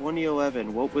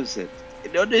 2011, what was it?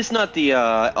 No, it's not the,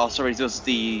 All-Star Race,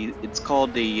 it's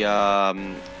called the,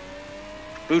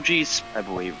 Fuji's, I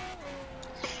believe.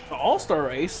 The All-Star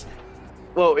Race?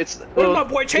 Well, it's... Where's my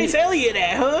boy Chase Elliott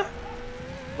at, huh?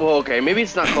 Well, okay, maybe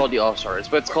it's not called the All-Star Race,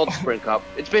 but it's called the Sprint Cup.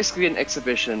 It's basically an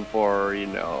exhibition for,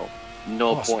 no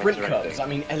points Sprint or Cup. anything. Does that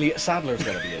mean Elliot Sadler's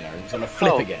gonna be in there? He's gonna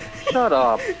flip again. Shut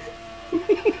up.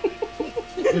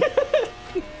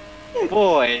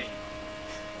 Boy.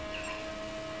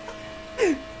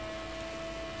 The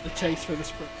chase for the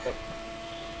Sprint Cup.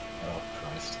 Oh,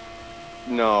 Christ.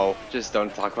 No, just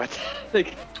don't talk about that.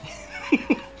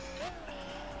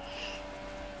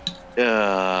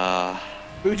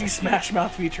 Fuji Smash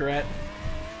Mouth featurette.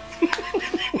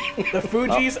 The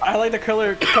Fugees, I like the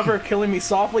cover Killing Me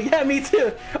Softly. Yeah, me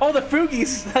too. Oh, the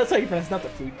Fugees. That's how you pronounce it, not the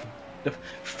Fugees. The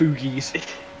Fugees.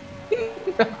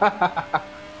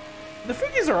 The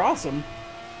Fugees are awesome.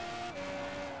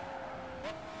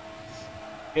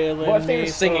 What if they were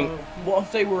singing? What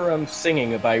if they were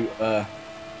singing about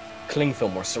cling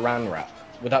film or saran wrap?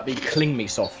 Would that be Cling Me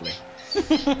Softly?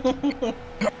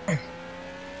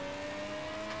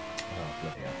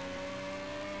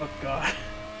 Oh god.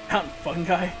 Mountain Fun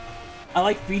Guy. I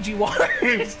like Fiji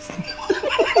waters.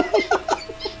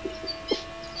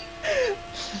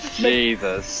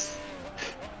 Jesus.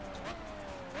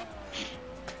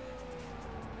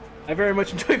 I very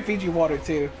much enjoy Fiji water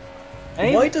too.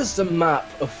 Why does the map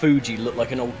of Fuji look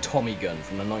like an old Tommy gun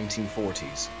from the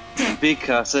 1940s?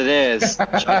 Because it is.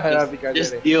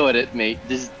 Just deal with it, mate.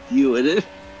 Just deal with it.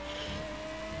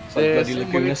 It's like bloody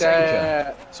Laguna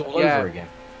Seca. It's all over again.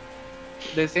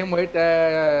 The same way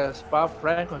that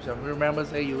Spa-Francorchamps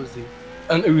remembers a Uzi.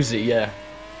 An Uzi, yeah.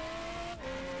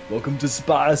 Welcome to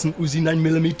Spa, it's an Uzi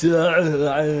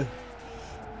 9mm.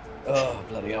 Oh,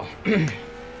 bloody hell.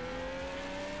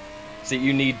 See,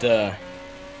 you need the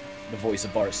voice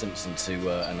of Bart Simpson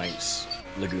to announce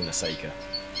Laguna Seca.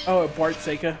 Oh, Bart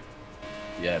Seca.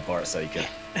 Yeah, Bart Seca.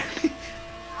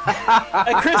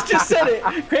 Chris just said it.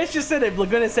 Chris just said it.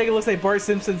 Laguna Seca looks like Bart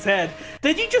Simpson's head.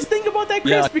 Did you just think about that,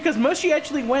 Chris? Yeah. Because Mushy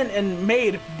actually went and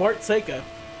made Bart Seca.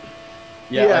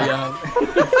 Yeah. I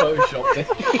photoshopped it.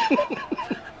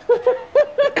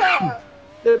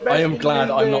 I am glad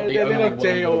I'm not the only one with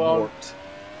a warped.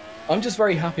 I'm just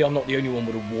very happy I'm not the only one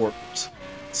with a warped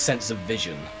sense of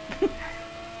vision.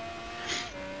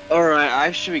 Alright, I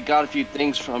actually got a few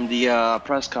things from the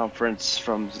press conference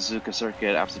from Suzuka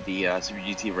Circuit after the Super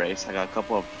GT race. I got a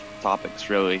couple of topics,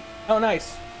 really. Oh,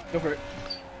 nice. Go for it.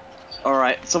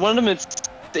 Alright, so one of them is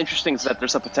interesting is that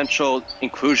there's a potential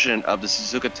inclusion of the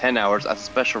Suzuka 10 hours as a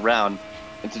special round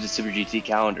into the Super GT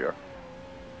calendar.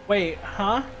 Wait,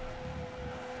 huh?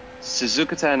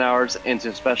 Suzuka 10 hours into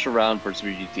a special round for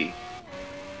Super GT.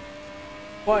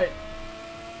 What?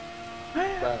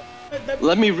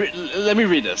 Let me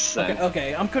read this.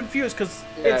 Okay, I'm confused because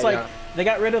it's like they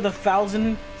got rid of the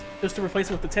 1,000 just to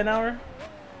replace it with the 10-hour.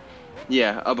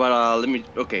 Yeah, but let me.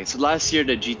 Okay, so last year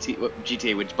the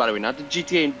GTA, which by the way, not the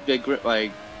GTA,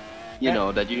 like, you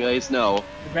know that you guys know.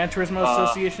 The Gran Turismo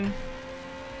Association.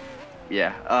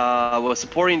 Yeah, was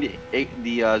supporting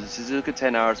the Suzuka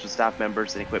 10 hours with staff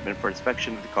members and equipment for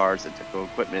inspection of the cars and technical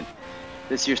equipment.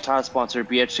 This year's title sponsor,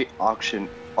 BHC Auction,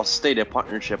 also stated a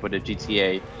partnership with the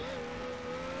GTA.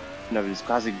 This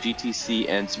classic GTC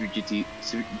and Super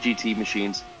GT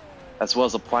machines, as well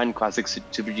as a planned classic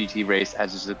Super GT race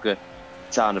as a Suzuka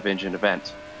Sound of Engine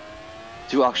event.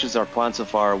 2 auctions are planned so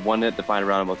far, one at the final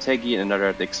round of Motegi and another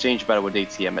at the exchange battle with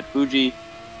ATM at Fuji.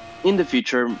 In the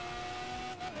future,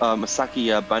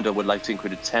 Masaki Bando would like to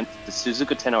include the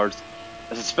Suzuka 10 hours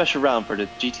as a special round for the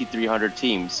GT300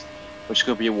 teams, which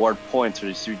could be award points for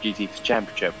the Super GT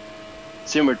Championship.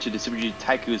 Similar to the Super GT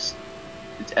Taiku's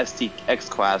STX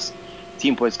class,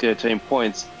 team points could obtain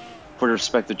points for the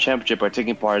respective championship by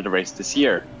taking part in the race this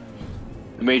year.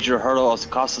 The major hurdle also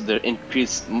costed the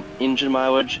increased engine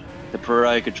mileage, the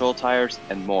Pirelli control tires,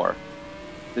 and more.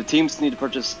 The teams need to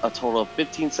purchase a total of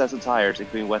 15 sets of tires,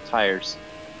 including wet tires.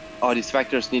 All these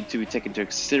factors need to be taken into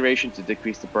consideration to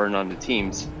decrease the burden on the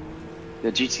teams.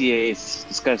 The GTA is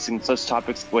discussing such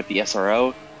topics with the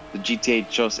SRO. The GTA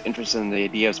shows interest in the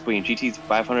idea of splitting GT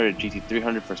 500 and GT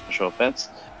 300 for special events.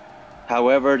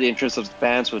 However, the interests of the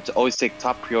fans would always take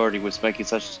top priority with making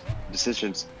such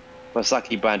decisions,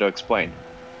 Masaki Bando explained.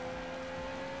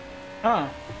 Huh.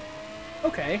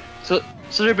 Okay. So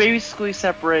they're basically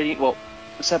separating the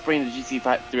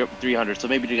GT 300, so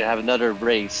maybe they can have another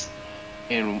race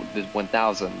in the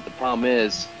 1000. The problem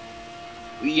is,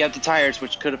 you have the tires,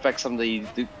 which could affect some of the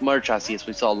motor chassis as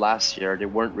we saw last year. They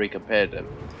weren't really competitive.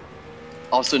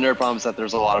 Also, another problem is that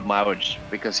there's a lot of mileage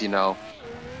because, you know,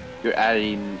 you're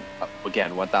adding,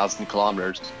 again, 1,000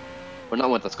 kilometers. Well, not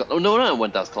 1,000, no, not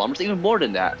 1,000 kilometers, even more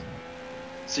than that.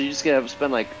 So you're just gonna have to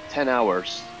spend like 10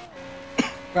 hours.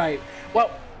 Right. Well,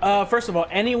 first of all,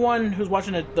 anyone who's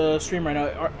watching the stream right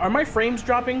now, are my frames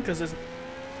dropping? Because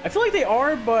I feel like they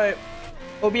are, but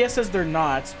OBS says they're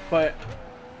not. But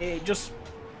just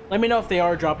let me know if they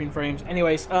are dropping frames.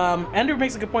 Anyways, Andrew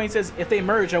makes a good point. He says, if they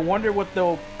merge, I wonder what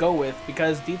they'll go with,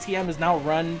 because DTM is now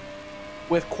run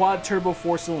with quad turbo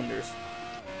 4 cylinders.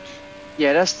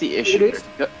 Yeah, that's the issue.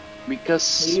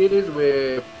 Because it is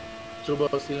with turbo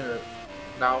cylinder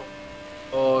now,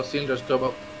 or cylinders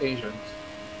turbo engines.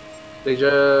 They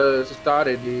just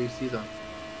started the season.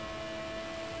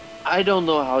 I don't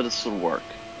know how this will work.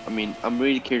 I mean, I'm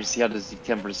really curious to see how this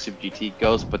DTM versus Super GT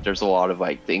goes, but there's a lot of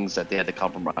like things that they had to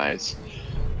compromise.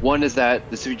 One is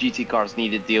that the Super GT cars need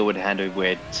to deal with handling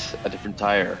with a different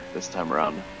tire this time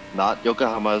around. Not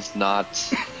Yokohama's, not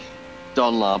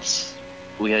Dunlop's.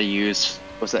 We had to use,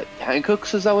 what's that,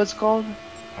 Hankook's, is that what it's called?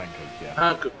 Hankook, yeah.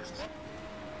 Hankook's.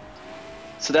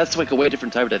 So that's like a way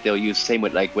different type that they'll use. Same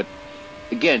with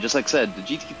again, just like I said, the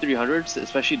GT300s,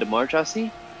 especially the Mar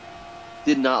chassis,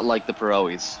 did not like the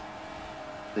Pirellis.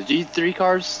 The GT3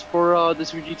 cars for the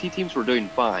Super GT teams were doing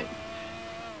fine.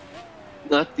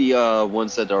 Not the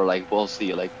ones that are like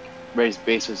mostly like race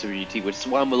based with Super GT, which is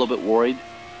why I'm a little bit worried,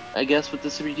 I guess, with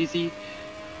the Super GT.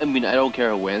 I mean, I don't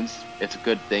care who wins. It's a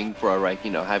good thing for like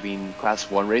having Class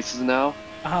 1 races now.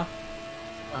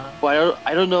 But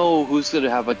I don't know who's gonna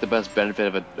have like the best benefit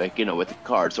of it, like with the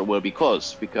cards, or will it be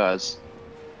close? Because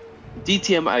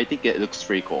DTM, I think it looks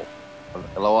pretty cool.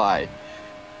 LOI.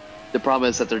 The problem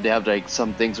is that they have like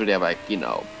some things where they have like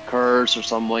curves or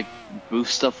some like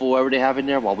boost stuff or whatever they have in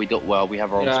there. While we don't, we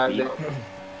have our own speed.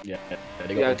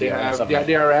 They have the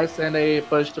DRS and a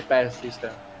push to pass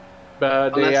system.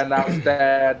 But they announced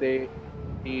that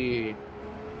the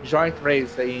joint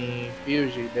race in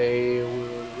Fuji, they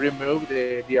will remove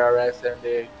the DRS and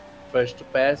the push to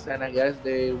pass, and I guess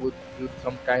they would do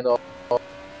some kind of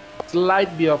slight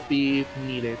BOP if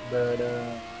needed, but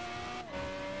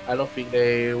I don't think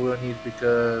they will need,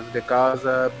 because the cars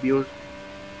are built.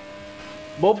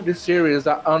 Both the series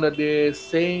are under the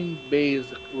same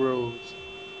basic rules.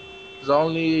 There's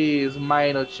only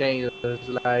minor changes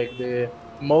like the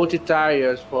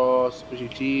multi-tires for Super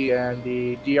GT and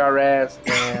the DRS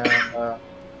and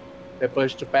the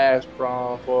push to pass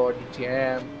for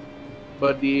DTM,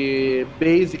 but the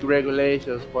basic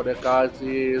regulations for the cars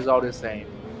is all the same.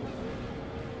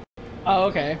 Oh,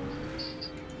 okay.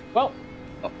 Well,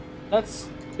 that's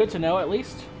good to know at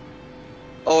least.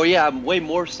 Oh yeah, way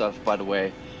more stuff, by the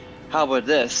way. How about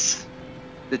this?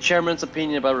 The chairman's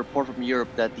opinion about a report from Europe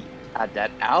that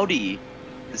that Audi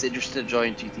is interested in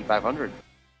joining GT500.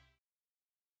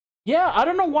 Yeah, I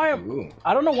don't know why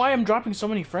I'm dropping so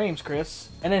many frames, Chris.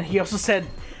 And then he also said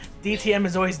DTM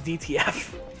is always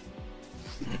DTF.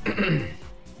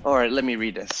 All right, let me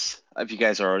read this. If you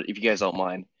guys don't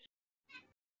mind.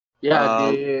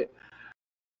 Yeah,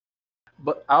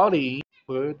 but Audi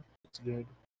would. It's good.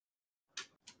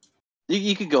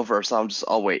 You could go first.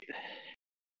 I'll wait.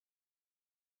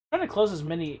 I'm trying to close as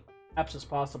many apps as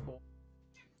possible.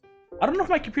 I don't know if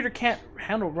my computer can't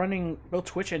handle running both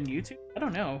Twitch and YouTube. I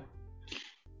don't know.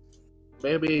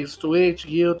 Maybe it's Twitch,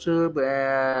 YouTube,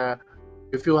 and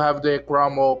if you have the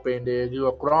Chrome open, the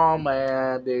Google Chrome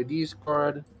and the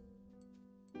Discord.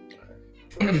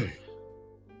 I'm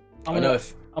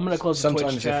gonna close the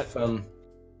Twitch chat.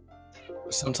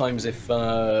 Sometimes if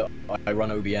I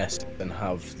run OBS and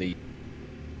have the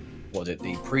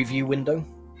preview window,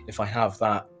 if I have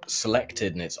that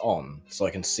selected and it's on, so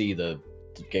I can see the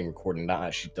game recording, that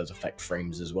actually does affect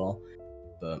frames as well,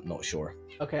 but I'm not sure.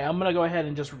 Okay, I'm gonna go ahead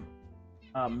and just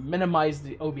minimize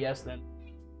the OBS then.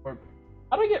 Or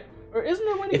how do I get? Or isn't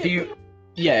there one? If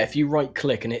you right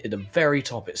click and at the very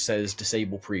top it says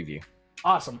disable preview.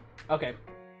 Awesome. Okay,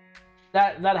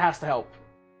 that has to help.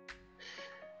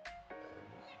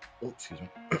 Oh, excuse me.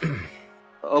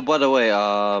 Oh, by the way,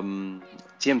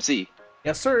 TMC.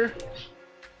 Yes, sir.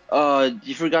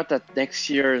 You forgot that next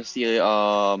year is the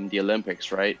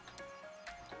Olympics, right?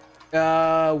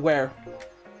 Where?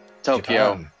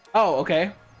 Tokyo. Japan. Oh,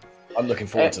 okay. I'm looking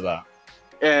forward to that.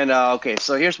 And okay,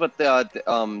 so here's what the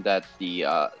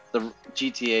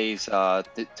GTA's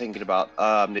thinking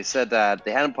about. They said that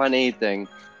they hadn't planned anything,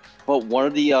 but one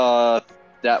of the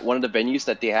venues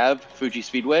that they have, Fuji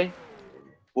Speedway,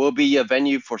 will be a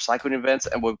venue for cycling events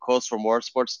and will close for more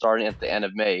sports starting at the end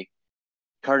of May.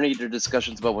 Currently, there are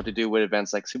discussions about what to do with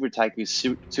events like Super Tech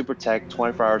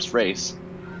 24 Hours Race.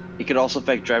 It could also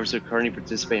affect drivers who currently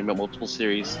participate in multiple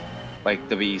series, like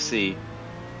the WEC.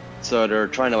 So they're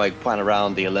trying to plan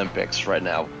around the Olympics right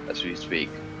now, as we speak.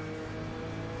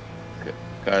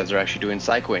 Guys, they're actually doing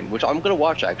cycling, which I'm gonna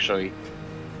watch actually.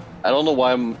 I don't know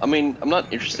why I'm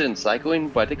not interested in cycling,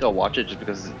 but I think I'll watch it just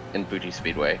because it's in Fuji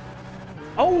Speedway.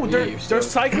 Oh, they're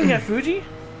cycling at Fuji?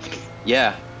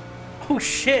 Yeah. Oh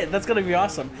shit, that's gonna be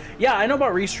awesome. Yeah, I know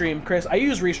about Restream, Chris. I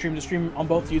use Restream to stream on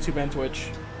both YouTube and Twitch.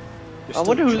 I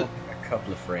wonder who. A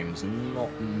couple of frames,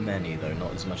 not many though,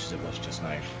 not as much as it was just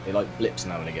now. They blips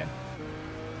now and again.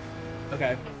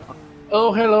 Okay.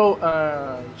 Oh, hello,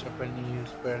 Japanese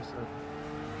person.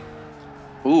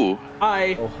 Ooh.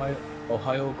 Hi.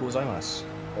 Ohio gozaimasu.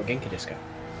 Or genki desu ka?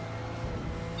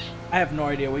 I have no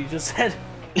idea what you just said.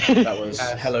 That was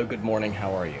hello, good morning,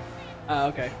 how are you?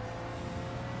 Okay.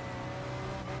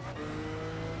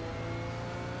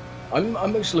 I'm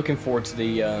most looking forward to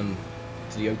the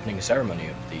opening ceremony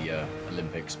of the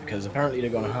Olympics, because apparently they're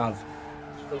going to have,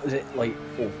 is it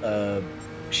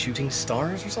shooting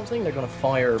stars or something? They're going to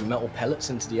fire metal pellets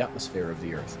into the atmosphere of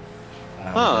the Earth.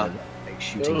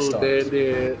 Shooting stars.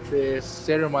 The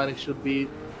ceremony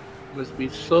must be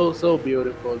so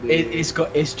beautiful.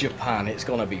 It's Japan. It's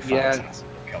gonna be fantastic.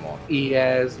 Yeah. Come on.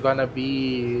 Yeah, it's gonna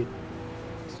be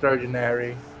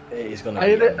extraordinary. It's gonna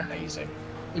be amazing.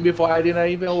 Before, I didn't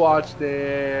even watch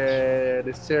the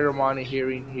ceremony here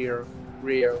in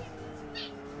Rio.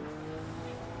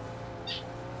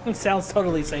 It sounds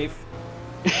totally safe.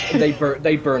 They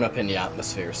burn up in the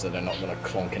atmosphere, so they're not gonna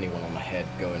clonk anyone on the head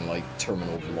going like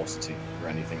terminal velocity or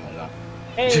anything like that.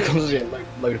 Hey. Just comes in, like,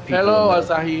 load of people. Hello,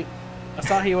 Asahi.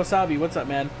 Asahi Wasabi, what's up,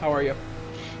 man? How are you?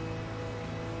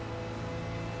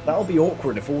 That'll be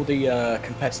awkward if all the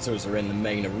competitors are in the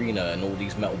main arena and all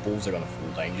these metal balls are gonna fall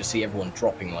down. You just see everyone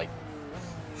dropping like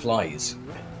flies.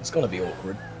 It's gonna be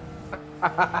awkward.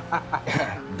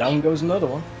 Down goes another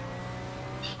one.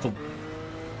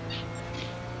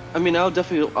 I mean, I was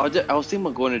thinking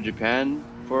about going to Japan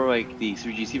for like the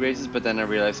 3GC races, but then I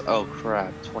realized, oh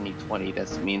crap, 2020. That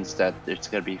means that it's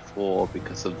gonna be full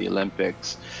because of the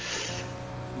Olympics.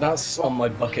 That's on my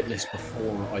bucket list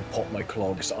before I pop my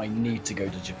clogs. I need to go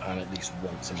to Japan at least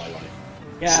once in my life.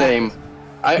 Yeah. Same.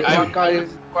 What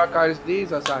car is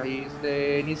this, Asahi? It's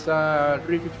the Nissan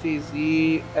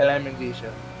 350Z LM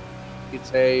edition.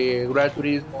 It's a Gran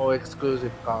Turismo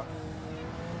exclusive car.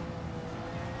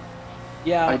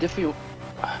 Yeah. I definitely.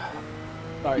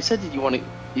 Sorry. You said you want to.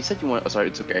 You said you want. Oh, sorry,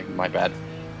 it's okay. My bad.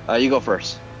 You go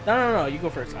first. No. You go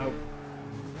first.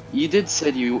 You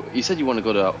said you want to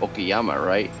go to Okayama,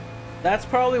 right? That's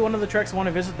probably one of the tracks I want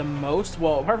to visit the most.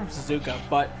 Well, apart from Suzuka,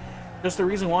 but just the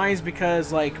reason why is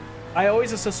because like I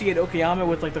always associate Okayama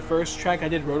with like the first track I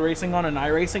did road racing on and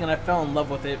iRacing, and I fell in love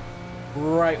with it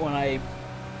right when I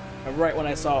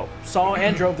saw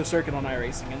and drove the circuit on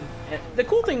iRacing. And the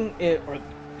cool thing the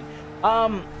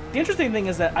interesting thing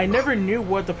is that I never knew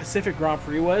what the Pacific Grand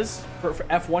Prix was for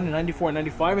F1 in 94 and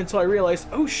 95 until I realized,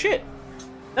 oh shit,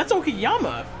 that's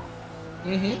Okayama.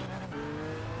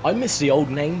 I miss the old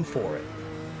name for it.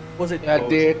 Was it?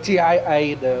 The TIA,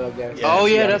 I guess. Yeah, oh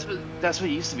yeah, that's what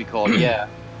it used to be called. Yeah.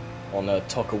 On the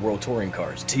Tucker World Touring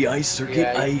cars, TI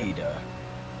Circuit Aida.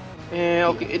 Yeah,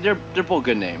 okay, they're both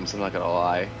good names. I'm not gonna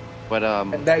lie, but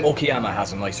Okayama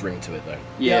has a nice ring to it though.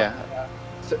 Yeah.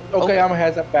 So, Okayama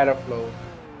has a better flow.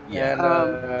 Yeah.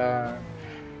 And,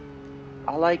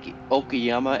 I like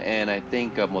Okayama and I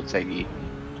think Motegi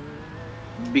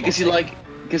because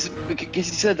because you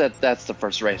said that's the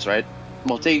first race, right?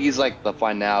 Motegi is like the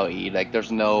finale. Like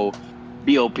there's no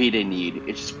BOP they need.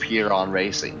 It's just pure on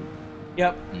racing.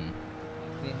 Yep.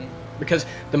 Because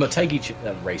the Motegi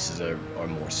races are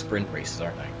more sprint races,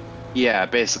 aren't they? Yeah,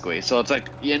 basically. So it's like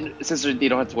since you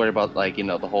don't have to worry about like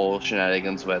the whole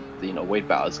shenanigans with weight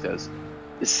balance because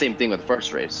it's the same thing with the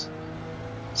first race.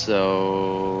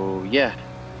 So yeah.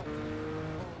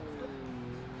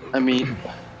 I mean,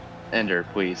 Ender,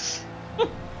 please.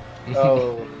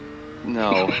 no.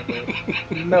 No.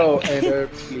 No, Ender,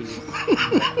 please.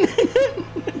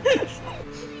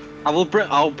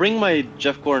 I'll bring my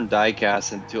Jeff Gordon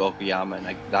diecast into Okayama,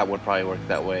 and that would probably work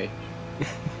that way.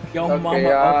 Yo, mama,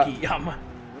 Okayama.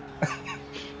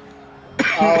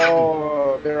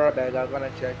 Oh, be right back. I'm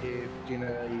gonna check if Gina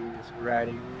is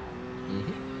ready.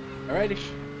 Alrighty.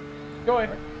 Go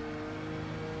ahead.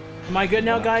 Am I good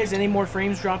now, guys? Any more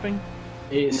frames dropping?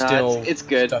 It's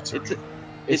good.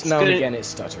 It's now and again it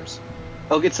stutters.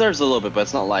 Oh, it stutters a little bit, but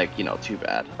it's not like too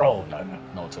bad. Oh no,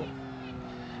 not at all.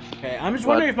 Okay, I'm just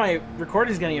wondering if my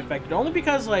recording is getting affected. Only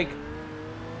because like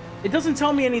it doesn't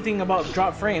tell me anything about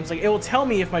drop frames. Like it will tell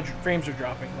me if my frames are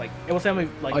dropping. Like it will tell me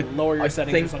like lower your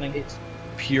settings or something. It's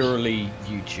purely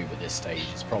YouTube at this stage.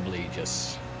 It's probably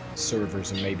just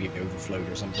servers and maybe it overflowed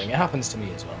or something. It happens to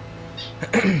me as well.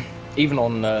 Even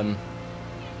on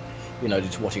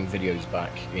just watching videos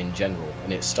back in general,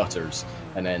 and it stutters,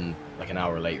 and then like an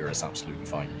hour later it's absolutely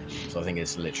fine. So I think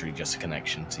it's literally just a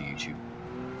connection to YouTube.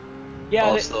 Yeah,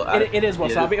 also, it is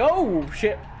Wasabi. Oh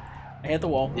shit! I hit the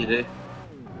wall. You did?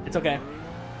 It's okay.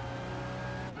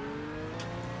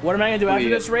 What am I gonna do after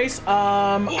this race?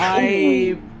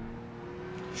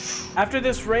 After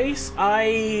this race,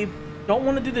 I don't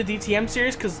want to do the DTM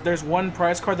series because there's one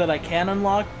prize card that I can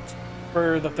unlock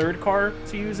for the third car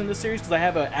to use in the series because I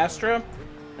have an Astra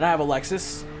and I have a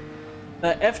Lexus.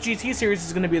 The FGT series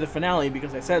is going to be the finale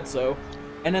because I said so,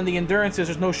 and then the endurances,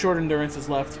 there's no short endurances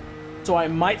left, so I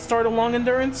might start a long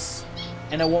endurance,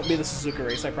 and it won't be the Suzuka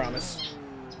race, I promise.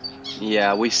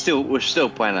 Yeah, we're still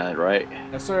planning on it, right?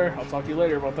 Yes, sir. I'll talk to you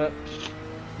later about that.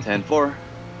 10-4.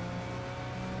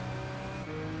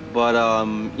 But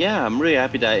yeah, I'm really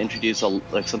happy that I introduced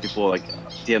like some people like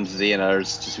DMZ and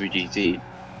others to 3GT.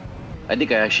 I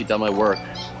think I actually done my work,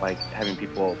 like having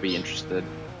people be interested.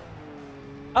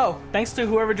 Oh, thanks to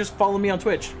whoever just followed me on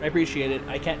Twitch. I appreciate it.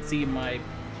 I can't see my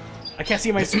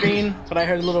screen, but I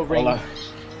heard a little ring.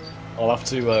 I'll have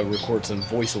to record some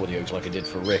voice audios like I did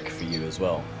for Rick for you as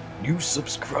well. New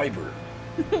subscriber.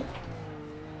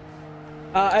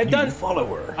 I've done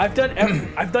follower. I've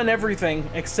done everything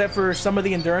except for some of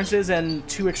the endurances and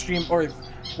 2 extreme, or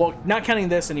well, not counting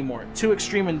this anymore. 2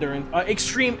 extreme endurance,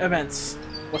 extreme events.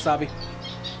 Wasabi.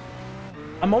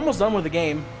 I'm almost done with the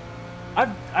game.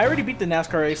 I already beat the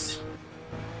NASCAR race.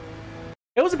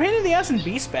 It was a pain in the ass in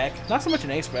B-Spec, not so much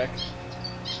in A-Spec.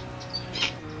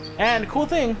 And cool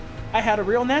thing, I had a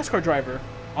real NASCAR driver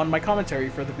on my commentary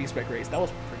for the B-Spec race. That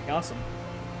was pretty awesome.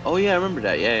 Oh yeah, I remember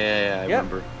that. Yeah, I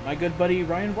remember. My good buddy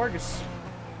Ryan Vargas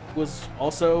was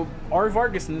also R.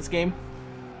 Vargas in this game.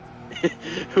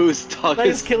 Who's talking?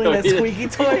 He's killing that squeaky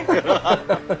toy.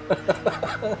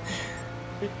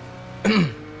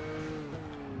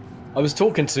 I was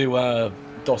talking to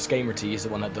DOS Gamer T, he's the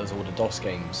one that does all the DOS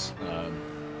games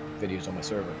videos on my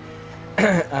server.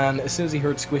 And as soon as he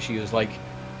heard Squishy, he was like,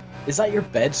 "Is that your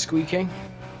bed squeaking?"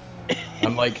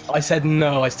 I'm like, I said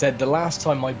no. I said the last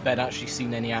time my bed actually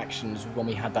seen any action was when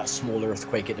we had that small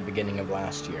earthquake at the beginning of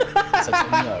last year. I said so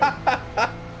no.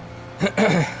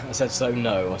 I said so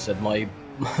no. I said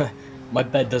my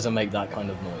bed doesn't make that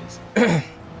kind of noise.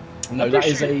 No, that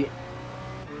is a.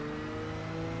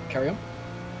 Carry on.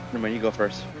 No, man, you go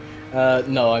first.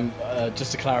 No, I'm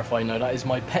just to clarify. No, that is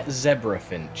my pet zebra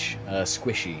finch,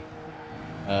 Squishy.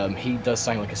 He does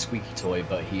sound like a squeaky toy,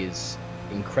 but he is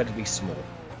incredibly small.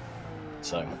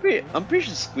 So I'm pretty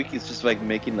sure Squeaky's just like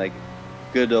making like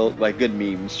good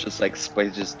memes, just like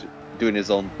Spice just doing his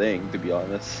own thing. To be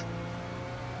honest,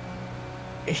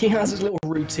 he has his little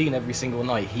routine every single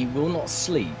night. He will not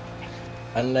sleep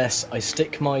unless I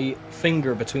stick my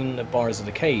finger between the bars of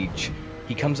the cage.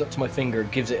 He comes up to my finger,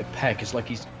 gives it a peck. It's like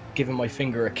he's giving my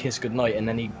finger a kiss goodnight, and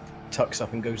then he tucks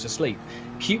up and goes to sleep.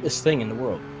 Cutest thing in the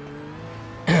world.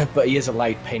 But he is a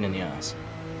loud pain in the ass.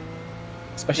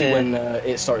 Especially when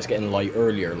it starts getting light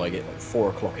earlier, like at 4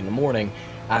 o'clock in the morning,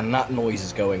 and that noise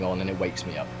is going on and it wakes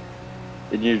me up.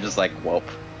 And you're just like, whoop.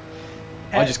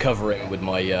 I just cover it with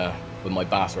my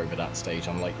bathrobe at that stage.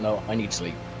 I'm like, no, I need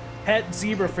sleep. Pet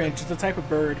zebra finch is the type of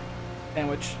bird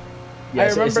sandwich. Yeah, I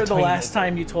remember the last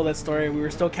time you told that story, we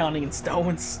were still counting in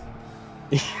stones.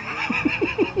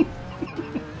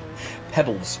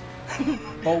 Pebbles.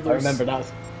 Boulders. I remember that.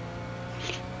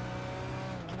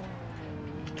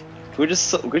 Can we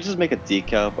just make a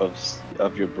decal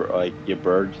of your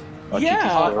bird? On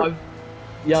Yeah.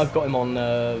 I've got him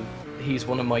on. He's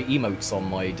one of my emotes on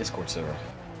my Discord server.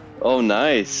 Oh,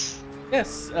 nice.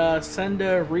 Yes. Send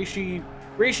Rishi.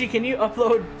 Rishi, can you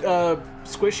upload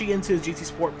Squishy into GT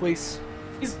Sport, please?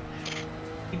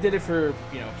 He did it for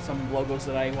some logos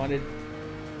that I wanted.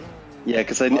 Yeah,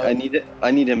 because I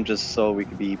need him just so we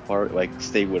could be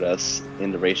stay with us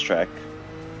in the racetrack.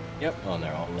 Yep. Oh no,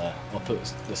 I'll put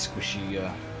the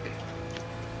Squishy.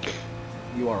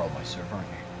 You are on my server, aren't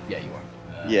you? Yeah, you are.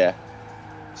 Yeah.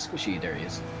 Squishy, there he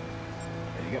is.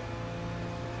 There you go.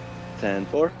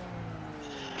 10-4.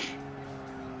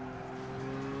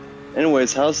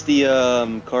 Anyways, how's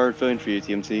the card feeling for you,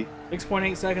 TMC?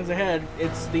 6.8 seconds ahead.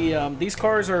 It's the these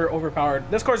cars are overpowered.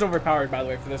 This car's overpowered, by the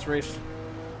way, for this race.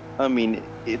 I mean,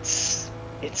 it's.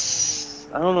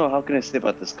 I don't know, how can I say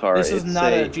about this car? This is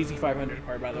not a GT500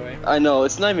 car, by the way. I know,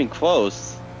 it's not even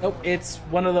close. Nope, it's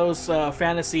one of those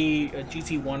fantasy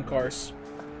GT1 cars.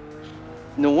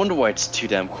 No wonder why it's too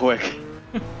damn quick.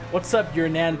 What's up, your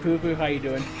Nan Poo Poo? How you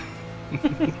doing?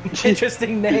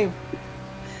 Interesting name.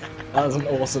 That was an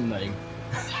awesome name.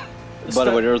 By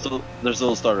the way, there's a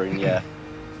little stuttering, yeah.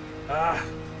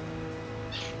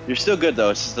 You're still good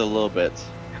though, it's just a little bit.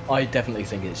 I definitely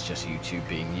think it's just YouTube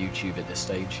being YouTube at this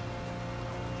stage.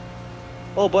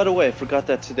 Oh, by the way, I forgot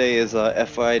that today is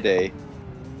FI day.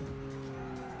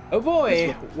 Oh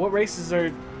boy, what races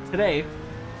are today?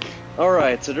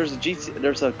 Alright, so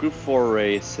there's a Group 4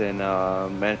 race in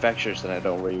manufacturers, and I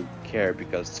don't really care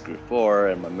because it's Group 4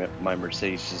 and my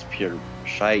Mercedes is pure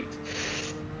shite.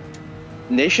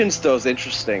 Nations though is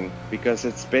interesting because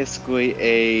it's basically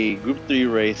a Group 3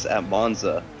 race at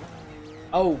Monza.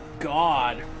 Oh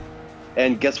god.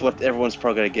 And guess what everyone's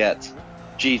probably gonna get?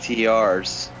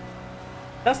 GTRs.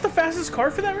 That's the fastest car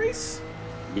for that race?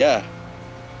 Yeah.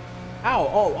 Ow,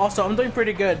 oh, also, I'm doing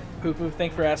pretty good, Poo Poo,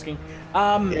 thanks for asking.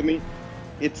 I mean,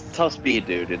 it's tough speed,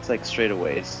 dude. It's like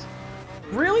straightaways.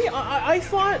 Really? I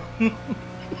thought...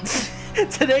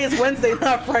 Today is Wednesday,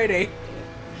 not Friday.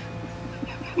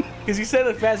 Because you said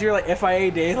it fast, you're like, FIA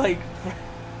day, like...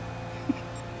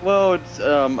 Well, it's,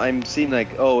 I'm seeing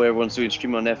like, oh, everyone's doing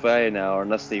stream on FIA now,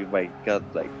 unless they like got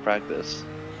like practice.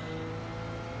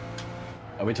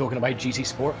 Are we talking about GT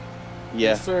Sport? Yeah.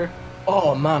 Yes, sir.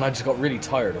 Oh man, I just got really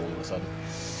tired all of a sudden.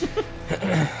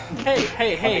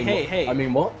 Hey. I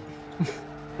mean, what?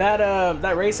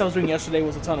 That race I was doing yesterday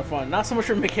was a ton of fun. Not so much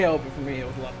for Mikhail, but for me, it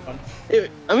was a lot of fun.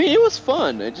 I mean, it was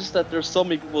fun. It's just that there's so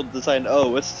many people deciding,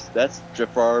 oh, that's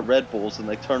drift for our Red Bulls in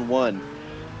like turn 1.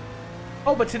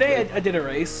 Oh, but today I did a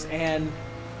race, and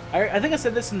I think I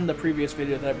said this in the previous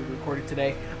video that we recorded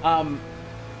today.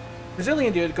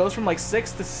 Brazilian dude goes from like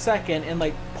 6th to 2nd and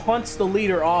like punts the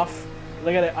leader off.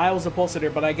 Like I was a pole sitter,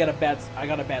 but I got a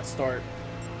bad start.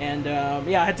 And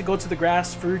yeah, I had to go to the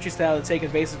grass Ferrucci style to take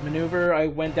evasive maneuver. I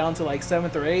went down to like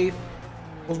 7th or 8th.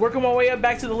 Was working my way up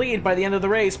back to the lead by the end of the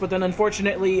race, but then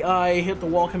unfortunately I hit the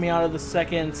wall coming out of the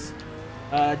 2nd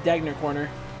Dagner corner.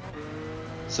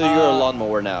 So you're a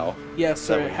lawnmower now? Yes,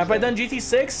 sir. Have I done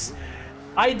GT6?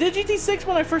 I did GT6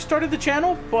 when I first started the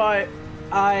channel, but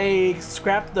I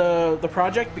scrapped the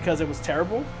project because it was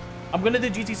terrible. I'm gonna do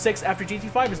GT6 after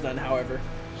GT5 is done, however.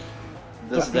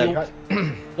 So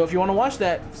if you want to watch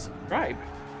that, subscribe.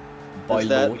 By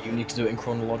law, you need to do it in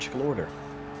chronological order.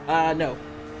 No.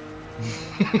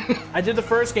 I did the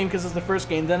first game because it's the first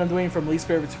game, then I'm doing from least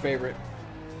favorite to favorite.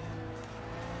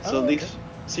 So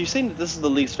so you're saying that this is the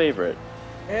least favorite?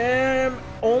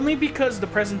 Only because the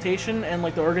presentation and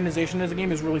like the organization of the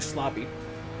game is really sloppy.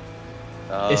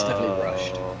 It's definitely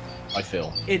rushed, I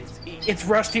feel. It's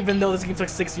rushed even though this game took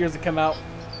 6 years to come out.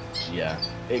 Yeah.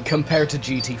 Compared to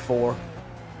GT4,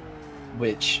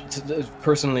 which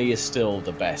personally is still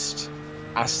the best.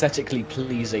 Aesthetically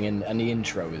pleasing and the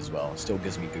intro as well still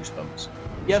gives me goosebumps.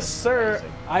 Yes, sir.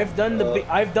 I've done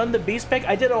the B-Spec.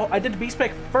 I did the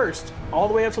B-Spec first, all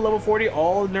the way up to level 40.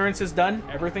 All endurance is done.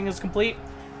 Everything is complete.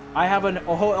 I have a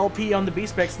whole LP on the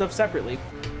B-Spec stuff separately.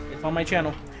 It's on my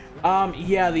channel.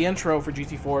 Yeah, the intro for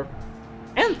GT4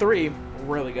 and 3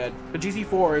 really good, but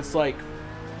GT4 it's like,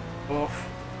 oof.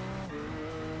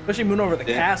 Especially moving over the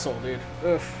castle, dude.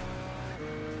 Oof.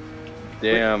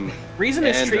 Damn. Reason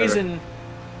is treason.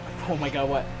 Oh my god,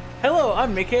 what? Hello,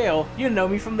 I'm Mikhail. You know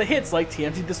me from the hits like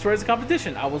TMC Destroys the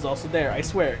Competition. I was also there, I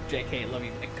swear. JK, love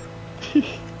you, Nick.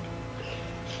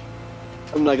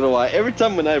 I'm not gonna lie, every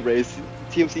time when I race,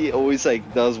 TMC always like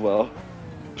does well.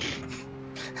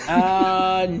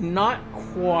 Not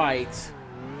quite.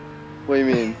 What do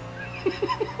you mean?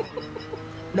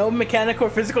 No mechanical or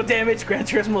physical damage, Gran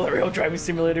Turismo, the real driving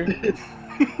simulator.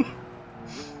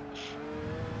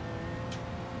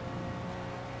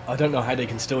 I don't know how they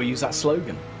can still use that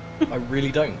slogan. I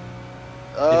really don't.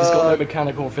 If it's got no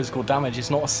mechanical or physical damage, it's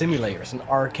not a simulator, it's an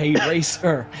arcade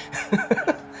racer.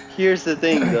 Here's the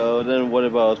thing though, then what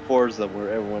about Forza where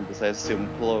everyone decides to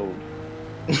implode?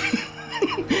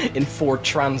 In 4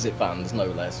 transit vans, no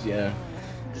less, yeah.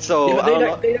 So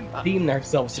yeah, they don't deem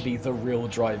themselves to be the real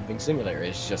driving simulator,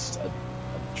 it's just a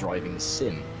driving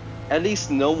sim. At least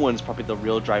no one's probably the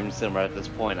real driving sim right at this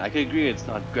point. I could agree it's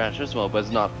not Gran Turismo, but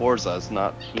it's not Forza, it's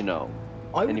not, you know,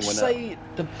 I would say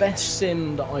the best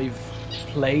sim that I've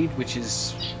played, which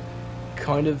is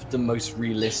kind of the most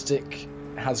realistic,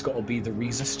 has got to be the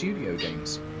Reza Studio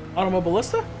games.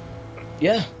 Automobilista?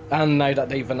 Yeah, and now that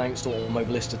they've announced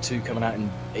Automobilista 2 coming out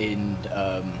in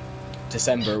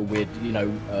December with, you know,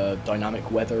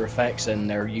 dynamic weather effects, and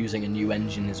they're using a new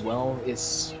engine as well,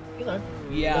 it's, you know,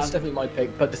 yeah, that's definitely my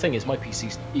pick. But the thing is, my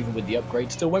PC, even with the upgrade,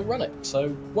 still won't run it,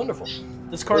 so wonderful.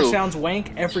 This car sounds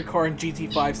wank. Every car in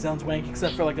GT5 sounds wank,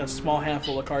 except for like a small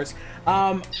handful of cars.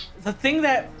 The thing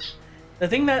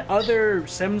that other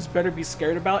sims better be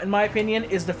scared about, in my opinion,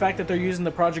 is the fact that they're using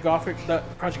the Project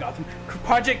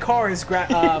Cars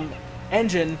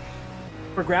engine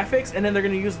for graphics, and then they're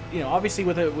going to use, you know, obviously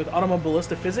with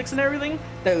Automobilista physics and everything,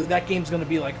 that game's going to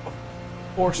be like a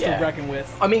force to reckon with.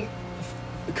 I mean,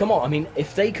 come on, I mean,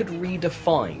 if they could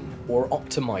redefine or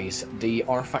optimize the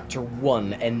R-Factor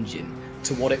 1 engine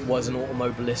to what it was in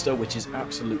Automobilista, which is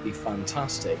absolutely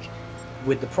fantastic,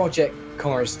 with the Project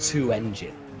Cars 2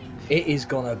 engine, it is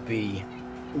gonna be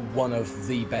one of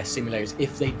the best simulators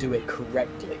if they do it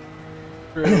correctly.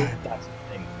 True. That's the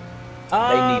thing.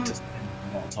 They need to spend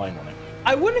a lot of time on it.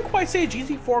 I wouldn't quite say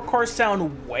GT4 cars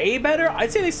sound way better.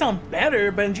 I'd say they sound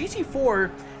better, but in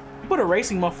GT4, you put a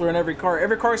racing muffler in every car.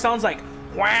 Every car sounds like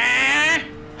wah,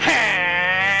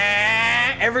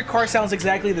 ha. Every car sounds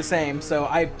exactly the same. So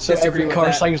every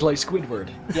car sounds like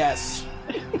Squidward. Yes.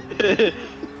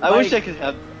 I wish I could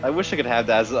have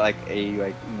that as like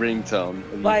a ringtone.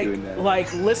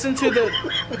 Like listen to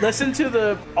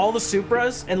the all the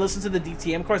Supras and listen to the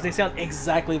DTM cars. They sound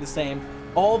exactly the same.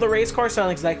 All the race cars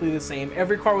sound exactly the same.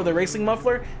 Every car with a racing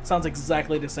muffler sounds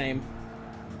exactly the same.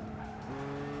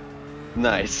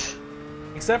 Nice.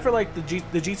 Except for like the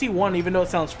GT1, even though it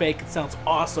sounds fake, it sounds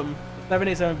awesome.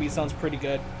 787B sounds pretty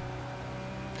good.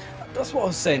 That's what I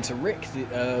was saying to Rick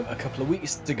a couple of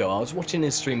weeks ago. I was watching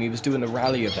his stream, he was doing the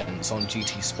rally events on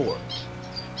GT Sport.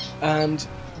 And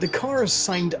the cars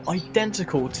sound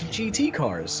identical to GT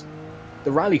cars.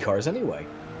 The rally cars, anyway.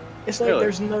 It's like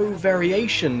there's no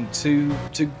variation to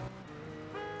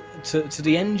to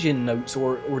the engine notes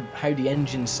or how the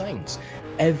engine sounds.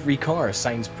 Every car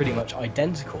sounds pretty much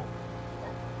identical.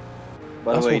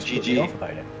 By That's the way, what's put me off GG.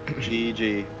 about it.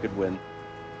 GG. Good win.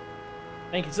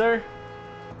 Thank you, sir.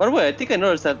 By the way, I think I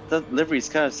noticed that that livery is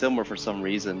kind of similar for some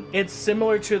reason. It's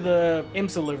similar to the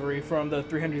IMSA livery from the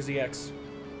 300ZX.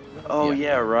 Oh Yeah.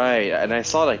 yeah, right. And I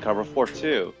saw that car before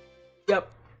too.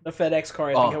 Yep, the FedEx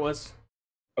car, I think it was.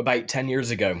 About 10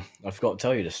 years ago, I forgot to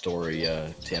tell you the story,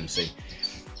 TMC.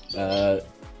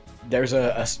 There's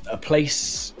a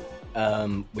place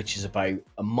which is about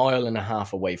a mile and a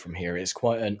half away from here. It's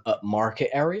quite an upmarket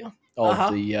area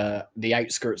of the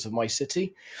outskirts of my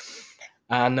city.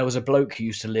 And there was a bloke who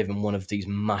used to live in one of these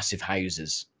massive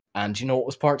houses. And do you know what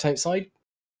was parked outside?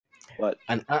 What?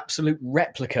 An absolute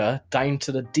replica down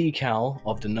to the decal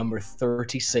of the number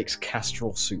 36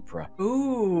 Castrol Supra.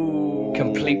 Ooh.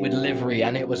 Complete with livery,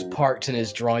 and it was parked in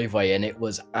his driveway, and it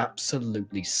was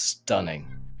absolutely stunning.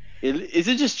 Is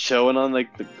it just showing on like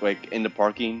in the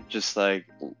parking, just like?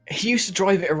 He used to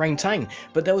drive it around town,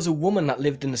 but there was a woman that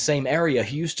lived in the same area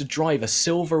who used to drive a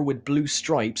silver with blue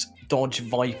stripes Dodge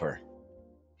Viper.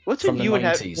 What's from it the you and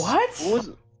 90s.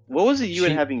 What was it you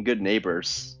and having good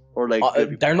neighbors or like?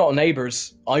 Good They're not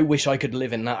neighbors. I wish I could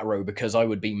live in that row because I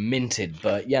would be minted.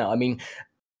 But yeah, I mean,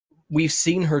 we've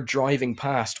seen her driving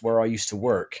past where I used to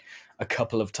work a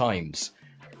couple of times,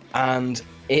 and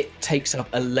it takes up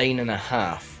a lane and a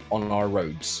half on our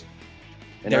roads.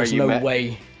 And There's no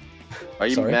way. Are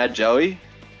you Sorry? mad, Joey?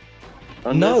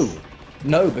 on No. this?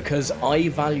 No, because I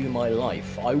value my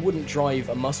life. I wouldn't drive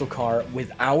a muscle car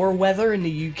with our weather in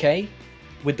the UK,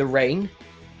 with the rain.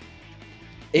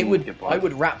 It would. good point. I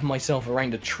would wrap myself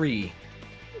around a tree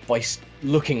by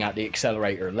looking at the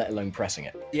accelerator, let alone pressing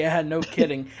it. Yeah, no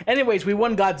kidding. Anyways, we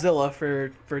won Godzilla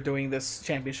for doing this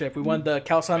championship. We won the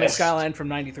Calsonic Best. Skyline from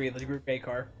 '93, the Group A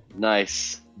car.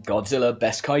 Nice. Godzilla,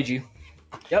 best kaiju.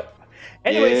 Yep.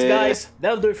 Anyways, Yeah. guys,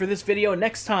 that'll do it for this video.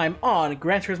 Next time on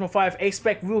Gran Turismo 5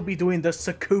 A-Spec, we'll be doing the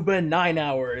Tsukuba 9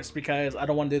 hours because I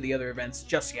don't want to do the other events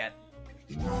just yet.